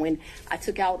life. When I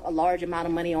took out a large amount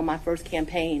of money on my first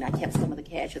campaign, I kept some of the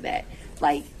cash of that.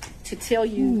 Like, to tell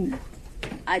you,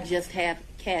 I just have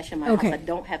cash in my house. I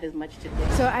don't have as much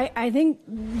today. So I think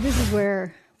this is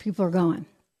where people are going.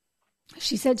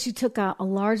 She said she took out a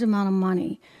large amount of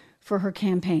money for her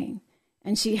campaign,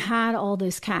 and she had all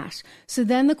this cash. So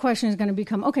then the question is going to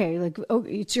become, okay, like,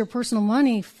 it's your personal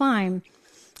money, fine,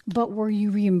 but were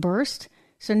you reimbursed?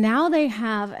 So now they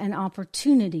have an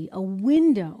opportunity, a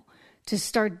window to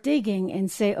start digging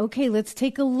and say, okay, let's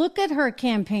take a look at her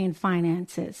campaign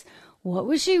finances. What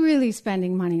was she really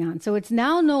spending money on? So it's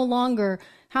now no longer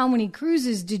how many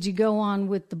cruises did you go on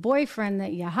with the boyfriend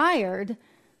that you hired.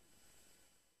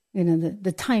 You know,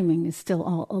 the timing is still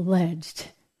all alleged.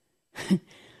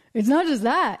 It's not just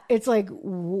that. It's like,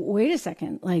 wait a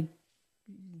second, like,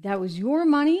 that was your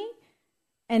money?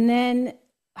 And then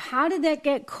how did that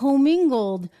get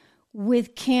commingled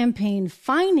with campaign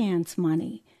finance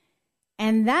money?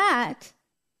 And that,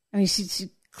 I mean, she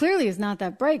clearly is not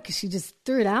that bright, because she just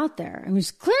threw it out there. I mean,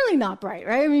 she's clearly not bright,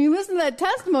 right? I mean, you listen to that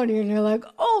testimony and you're like,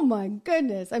 oh my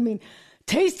goodness. I mean,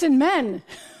 taste in men,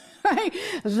 right?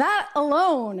 That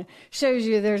alone shows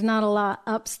you there's not a lot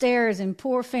upstairs in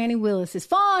poor Fannie Willis's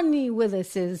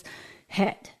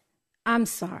head. I'm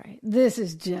sorry. This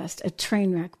is just a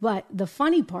train wreck. But the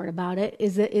funny part about it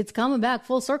is that it's coming back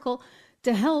full circle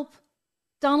to help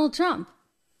Donald Trump.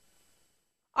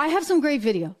 I have some great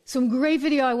video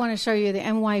I want to show you. The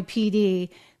NYPD,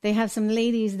 they have some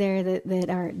ladies there that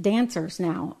are dancers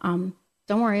now.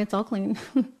 Don't worry, it's all clean,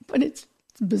 but it's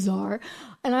bizarre.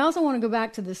 And I also want to go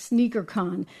back to the sneaker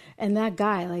con and that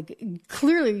guy. Like,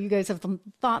 clearly you guys have some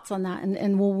thoughts on that,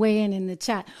 and we'll weigh in the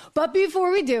chat. But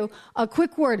before we do, a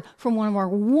quick word from one of our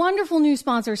wonderful new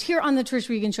sponsors here on the Trish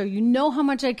Regan Show. You know how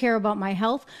much I care about my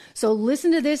health, so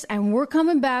listen to this, and we're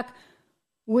coming back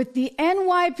with the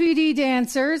NYPD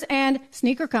dancers and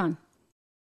SneakerCon.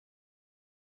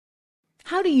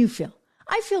 How do you feel?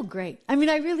 I feel great. I mean,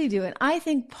 I really do. And I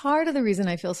think part of the reason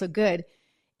I feel so good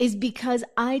is because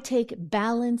I take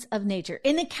Balance of Nature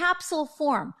in a capsule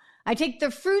form. I take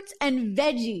the fruits and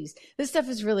veggies. This stuff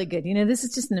is really good. You know, this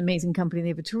is just an amazing company. They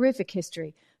have a terrific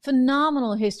history,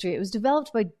 phenomenal history. It was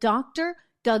developed by Dr.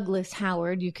 Douglas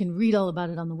Howard. You can read all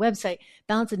about it on the website.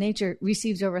 Balance of Nature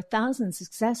receives over 1,000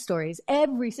 success stories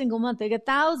every single month. They get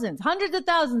thousands, hundreds of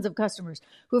thousands of customers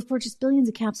who have purchased billions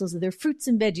of capsules of their fruits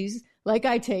and veggies, like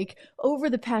I take, over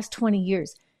the past 20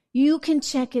 years. You can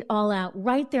check it all out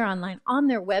right there online on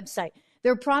their website.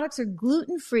 Their products are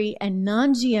gluten-free and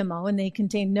non-GMO, and they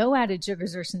contain no added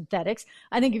sugars or synthetics.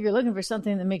 I think if you're looking for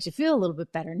something that makes you feel a little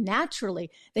bit better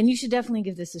naturally, then you should definitely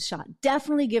give this a shot.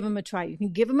 Definitely give them a try. You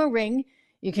can give them a ring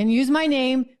You can use my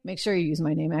name. Make sure you use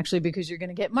my name, actually, because you're going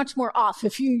to get much more off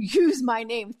if you use my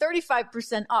name.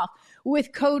 35% off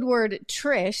with code word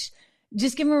Trish.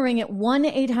 Just give them a ring at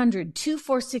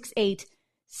 1-800-2468-751.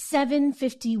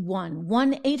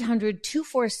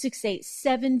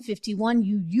 1-800-2468-751.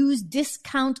 You use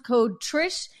discount code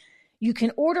Trish. You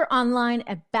can order online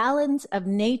at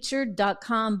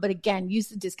balanceofnature.com. But again, use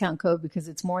the discount code because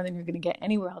it's more than you're going to get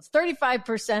anywhere else.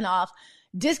 35% off.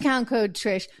 Discount code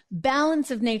Trish.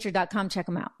 Balanceofnature.com. Check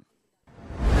them out.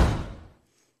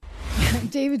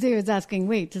 David's asking,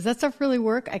 wait, does that stuff really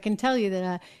work? I can tell you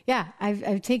that,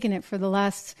 I've taken it for the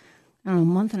last,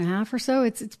 month and a half or so.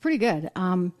 It's pretty good.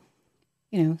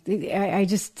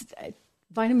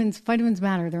 Vitamins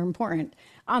matter. They're important.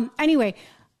 Anyway,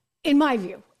 in my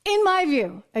view,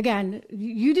 again,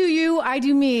 you do you, I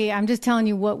do me. I'm just telling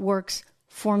you what works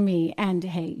for me. And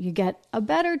hey, you get a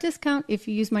better discount if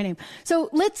you use my name. So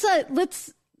let's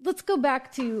go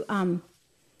back to,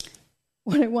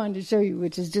 what I wanted to show you,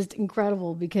 which is just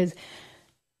incredible because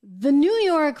the New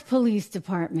York Police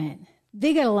Department,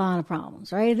 they get a lot of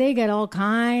problems, right? They get all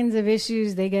kinds of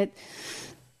issues. They get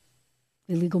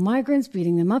illegal migrants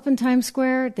beating them up in Times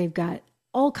Square. They've got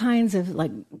all kinds of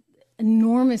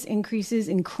enormous increases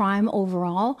in crime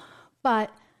overall,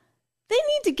 but they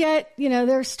need to get,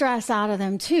 their stress out of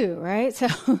them too, right? So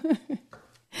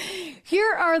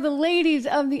here are the ladies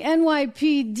of the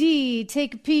NYPD.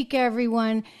 Take a peek,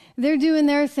 everyone. They're doing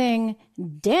their thing,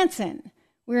 dancing.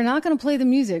 We're not going to play the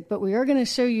music, but we are going to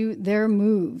show you their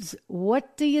moves.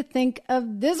 What do you think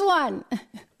of this one?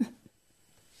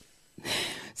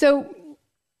 So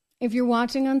if you're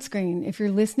watching on screen, if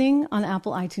you're listening on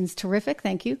Apple iTunes, terrific,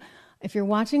 thank you. If you're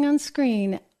watching on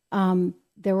screen,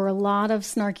 there were a lot of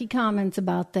snarky comments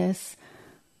about this.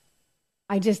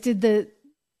 I just did the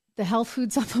health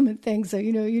food supplement thing, so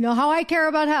you know how I care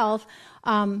about health.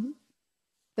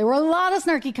 There were a lot of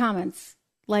snarky comments,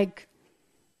 like,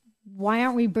 why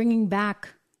aren't we bringing back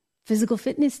physical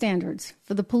fitness standards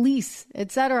for the police,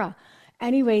 etc.?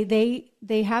 Anyway,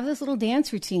 they have this little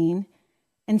dance routine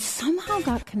and somehow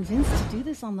got convinced to do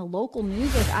this on the local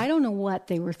news. I don't know what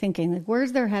they were thinking.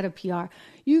 Where's their head of PR?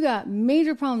 You got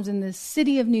major problems in the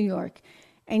city of New York,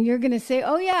 and you're going to say,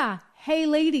 oh, yeah, hey,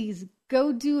 ladies,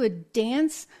 go do a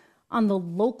dance on the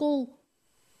local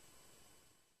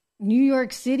New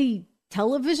York City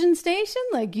television station?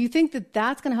 You think that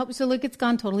that's going to help you? So look, it's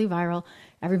gone totally viral.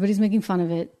 Everybody's making fun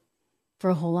of it for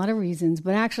a whole lot of reasons.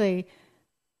 But actually,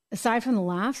 aside from the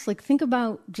laughs, think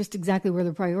about just exactly where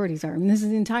the priorities are. I mean, this is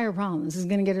the entire problem. This is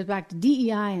going to get us back to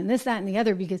DEI and this, that, and the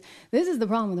other, because this is the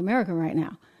problem with America right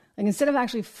now. Instead of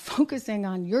actually focusing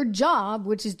on your job,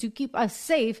 which is to keep us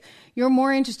safe, you're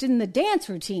more interested in the dance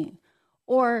routine.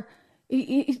 Or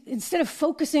instead of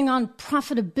focusing on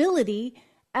profitability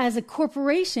as a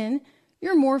corporation,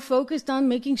 you're more focused on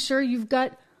making sure you've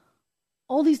got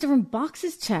all these different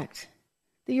boxes checked.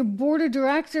 That your board of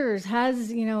directors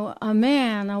has, a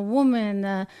man, a woman,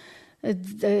 a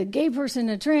gay person,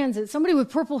 a trans, somebody with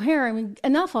purple hair. I mean,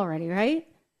 enough already, right?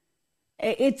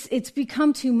 It's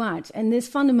become too much. And this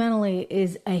fundamentally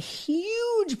is a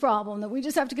huge problem that we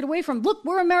just have to get away from. Look,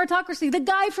 we're a meritocracy. The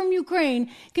guy from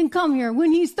Ukraine can come here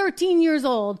when he's 13 years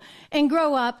old and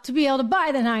grow up to be able to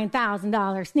buy the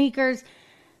 $9,000 sneakers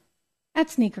at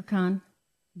SneakerCon,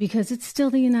 because it's still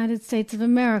the United States of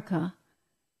America.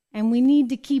 And we need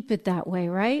to keep it that way,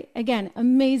 right? Again,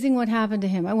 amazing what happened to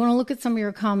him. I want to look at some of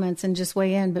your comments and just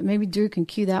weigh in, but maybe Drew can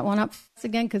cue that one up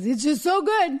again because it's just so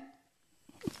good.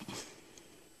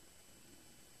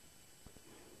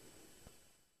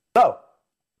 So,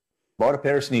 bought a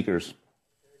pair of sneakers.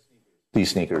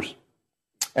 These sneakers.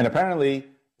 And apparently,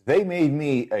 they made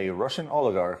me a Russian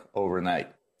oligarch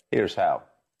overnight. Here's how.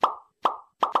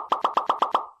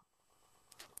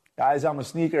 Guys, I'm a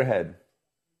sneakerhead.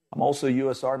 I'm also a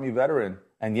U.S. Army veteran.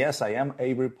 And yes, I am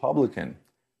a Republican.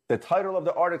 The title of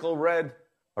the article read,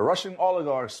 a Russian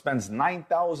oligarch spends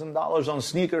 $9,000 on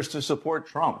sneakers to support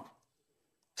Trump.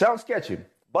 Sounds sketchy,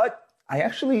 but I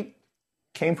actually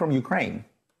came from Ukraine.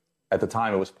 At the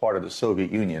time, it was part of the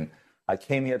Soviet Union. I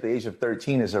came here at the age of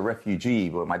 13 as a refugee,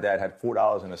 but my dad had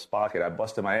 $4 in his pocket. I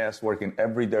busted my ass working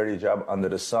every dirty job under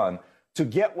the sun to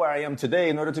get where I am today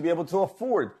in order to be able to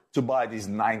afford to buy these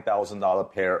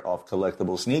 $9,000 pair of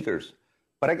collectible sneakers.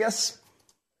 But I guess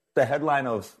the headline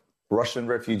of Russian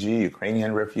refugee,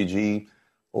 Ukrainian refugee,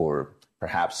 or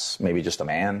perhaps maybe just a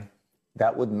man,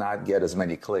 that would not get as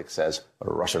many clicks as a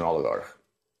Russian oligarch.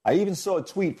 I even saw a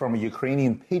tweet from a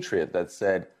Ukrainian patriot that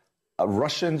said, a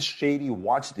Russian shady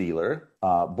watch dealer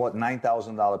bought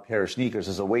 $9,000 pair of sneakers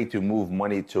as a way to move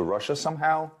money to Russia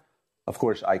somehow. Of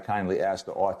course, I kindly asked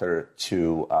the author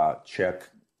to check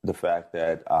the fact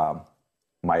that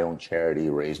my own charity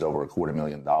raised over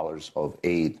 $250,000 of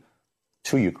aid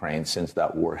to Ukraine since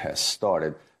that war has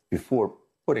started, before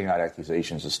putting out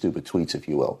accusations of stupid tweets, if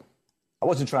you will. I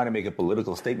wasn't trying to make a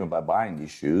political statement by buying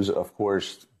these shoes. Of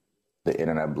course, the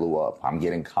internet blew up. I'm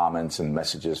getting comments and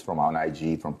messages from on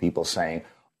IG from people saying,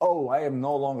 oh, I am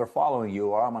no longer following you,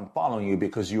 or I'm unfollowing you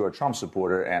because you're a Trump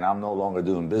supporter and I'm no longer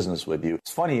doing business with you.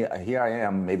 It's funny, here I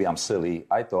am, maybe I'm silly.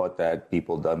 I thought that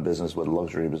people done business with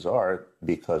Luxury Bazaar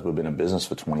because we've been in business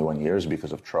for 21 years,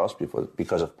 because of trust,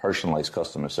 because of personalized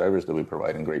customer service that we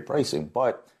provide and great pricing.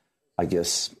 But I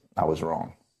guess I was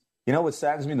wrong. You know what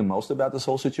saddens me the most about this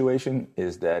whole situation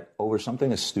is that over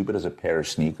something as stupid as a pair of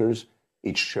sneakers,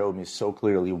 it showed me so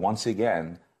clearly once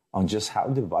again on just how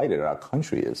divided our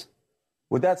country is.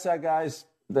 With that said, guys,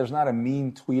 there's not a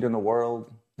mean tweet in the world.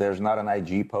 There's not an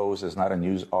IG post. There's not a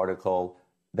news article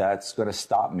that's going to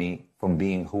stop me from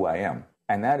being who I am.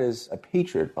 And that is a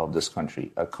patriot of this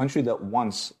country, a country that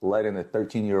once let in a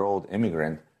 13-year-old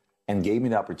immigrant and gave me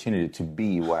the opportunity to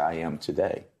be where I am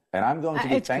today. And I'm going to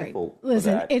be thankful.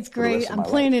 Listen, for that it's for the great. rest of I'm my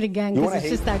playing life. it again because it's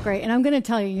just that great. And I'm going to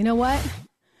tell you, you know what?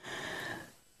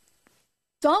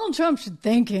 Donald Trump should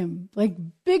thank him, like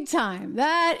big time.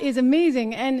 That is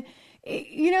amazing. And,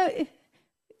 you know,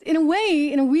 in a way,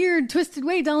 in a weird, twisted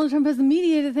way, Donald Trump has the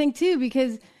media to thank too,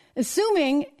 because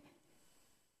assuming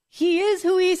he is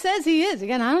who he says he is.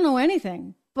 Again, I don't know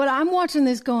anything, but I'm watching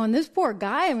this going, this poor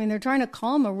guy. I mean, they're trying to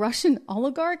call him a Russian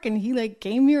oligarch, and he like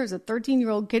came here as a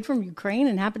 13-year-old kid from Ukraine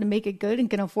and happened to make it good and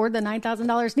can afford the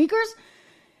 $9,000 sneakers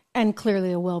and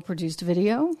clearly a well-produced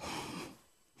video.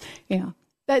 Yeah.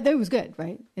 That was good,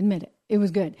 right? Admit it. It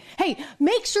was good. Hey,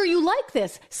 make sure you like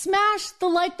this. Smash the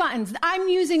like buttons. I'm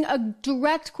using a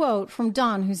direct quote from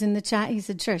Don, who's in the chat. He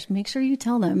said, Trish, make sure you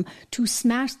tell them to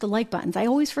smash the like buttons. I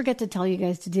always forget to tell you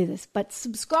guys to do this, but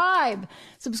subscribe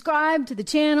to the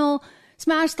channel.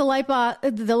 Smash the like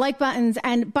buttons.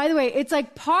 And by the way, it's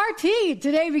like party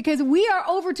today because we are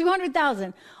over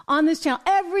 200,000 on this channel.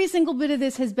 Every single bit of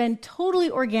this has been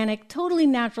totally organic, totally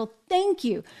natural. Thank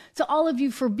you to all of you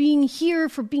for being here,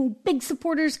 for being big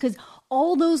supporters, because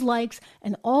all those likes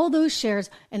and all those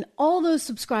shares and all those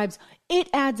subscribes, it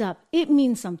adds up. It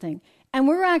means something. And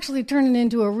we're actually turning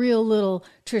into a real little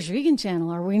Trish Regan channel,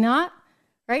 are we not?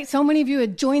 Right? So many of you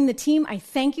had joined the team. I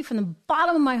thank you from the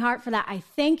bottom of my heart for that. I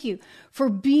thank you for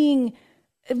being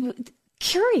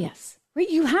curious, right?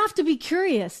 You have to be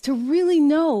curious to really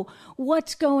know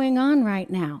what's going on right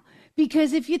now.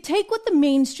 Because if you take what the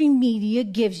mainstream media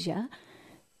gives you,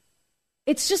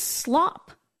 it's just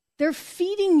slop. They're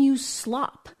feeding you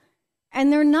slop.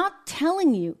 And they're not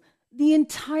telling you the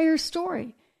entire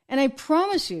story. And I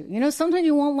promise you, you know, sometimes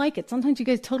you won't like it. Sometimes you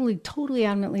guys totally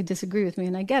adamantly disagree with me,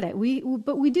 and I get it.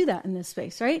 But we do that in this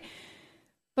space, right?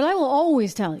 But I will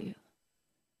always tell you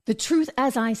the truth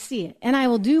as I see it, and I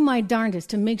will do my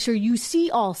darndest to make sure you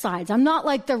see all sides. I'm not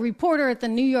like the reporter at the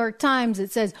New York Times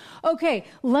that says, okay,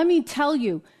 let me tell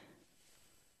you,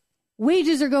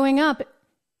 wages are going up,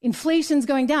 inflation's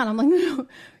going down. I'm like, no,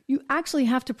 you actually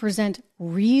have to present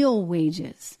real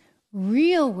wages,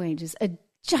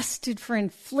 adjusted for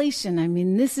inflation. I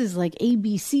mean, this is like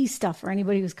ABC stuff for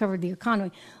anybody who's covered the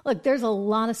economy. Look, there's a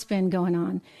lot of spin going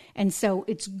on. And so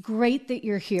it's great that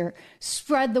you're here.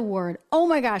 Spread the word. Oh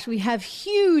my gosh, we have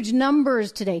huge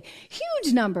numbers today.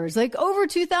 Huge numbers, like over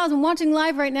 2,000 watching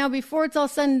live right now. Before it's all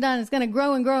said and done, it's going to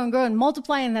grow and grow and grow and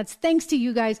multiply. And that's thanks to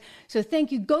you guys. So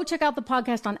thank you. Go check out the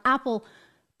podcast on Apple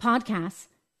Podcasts,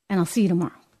 and I'll see you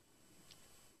tomorrow.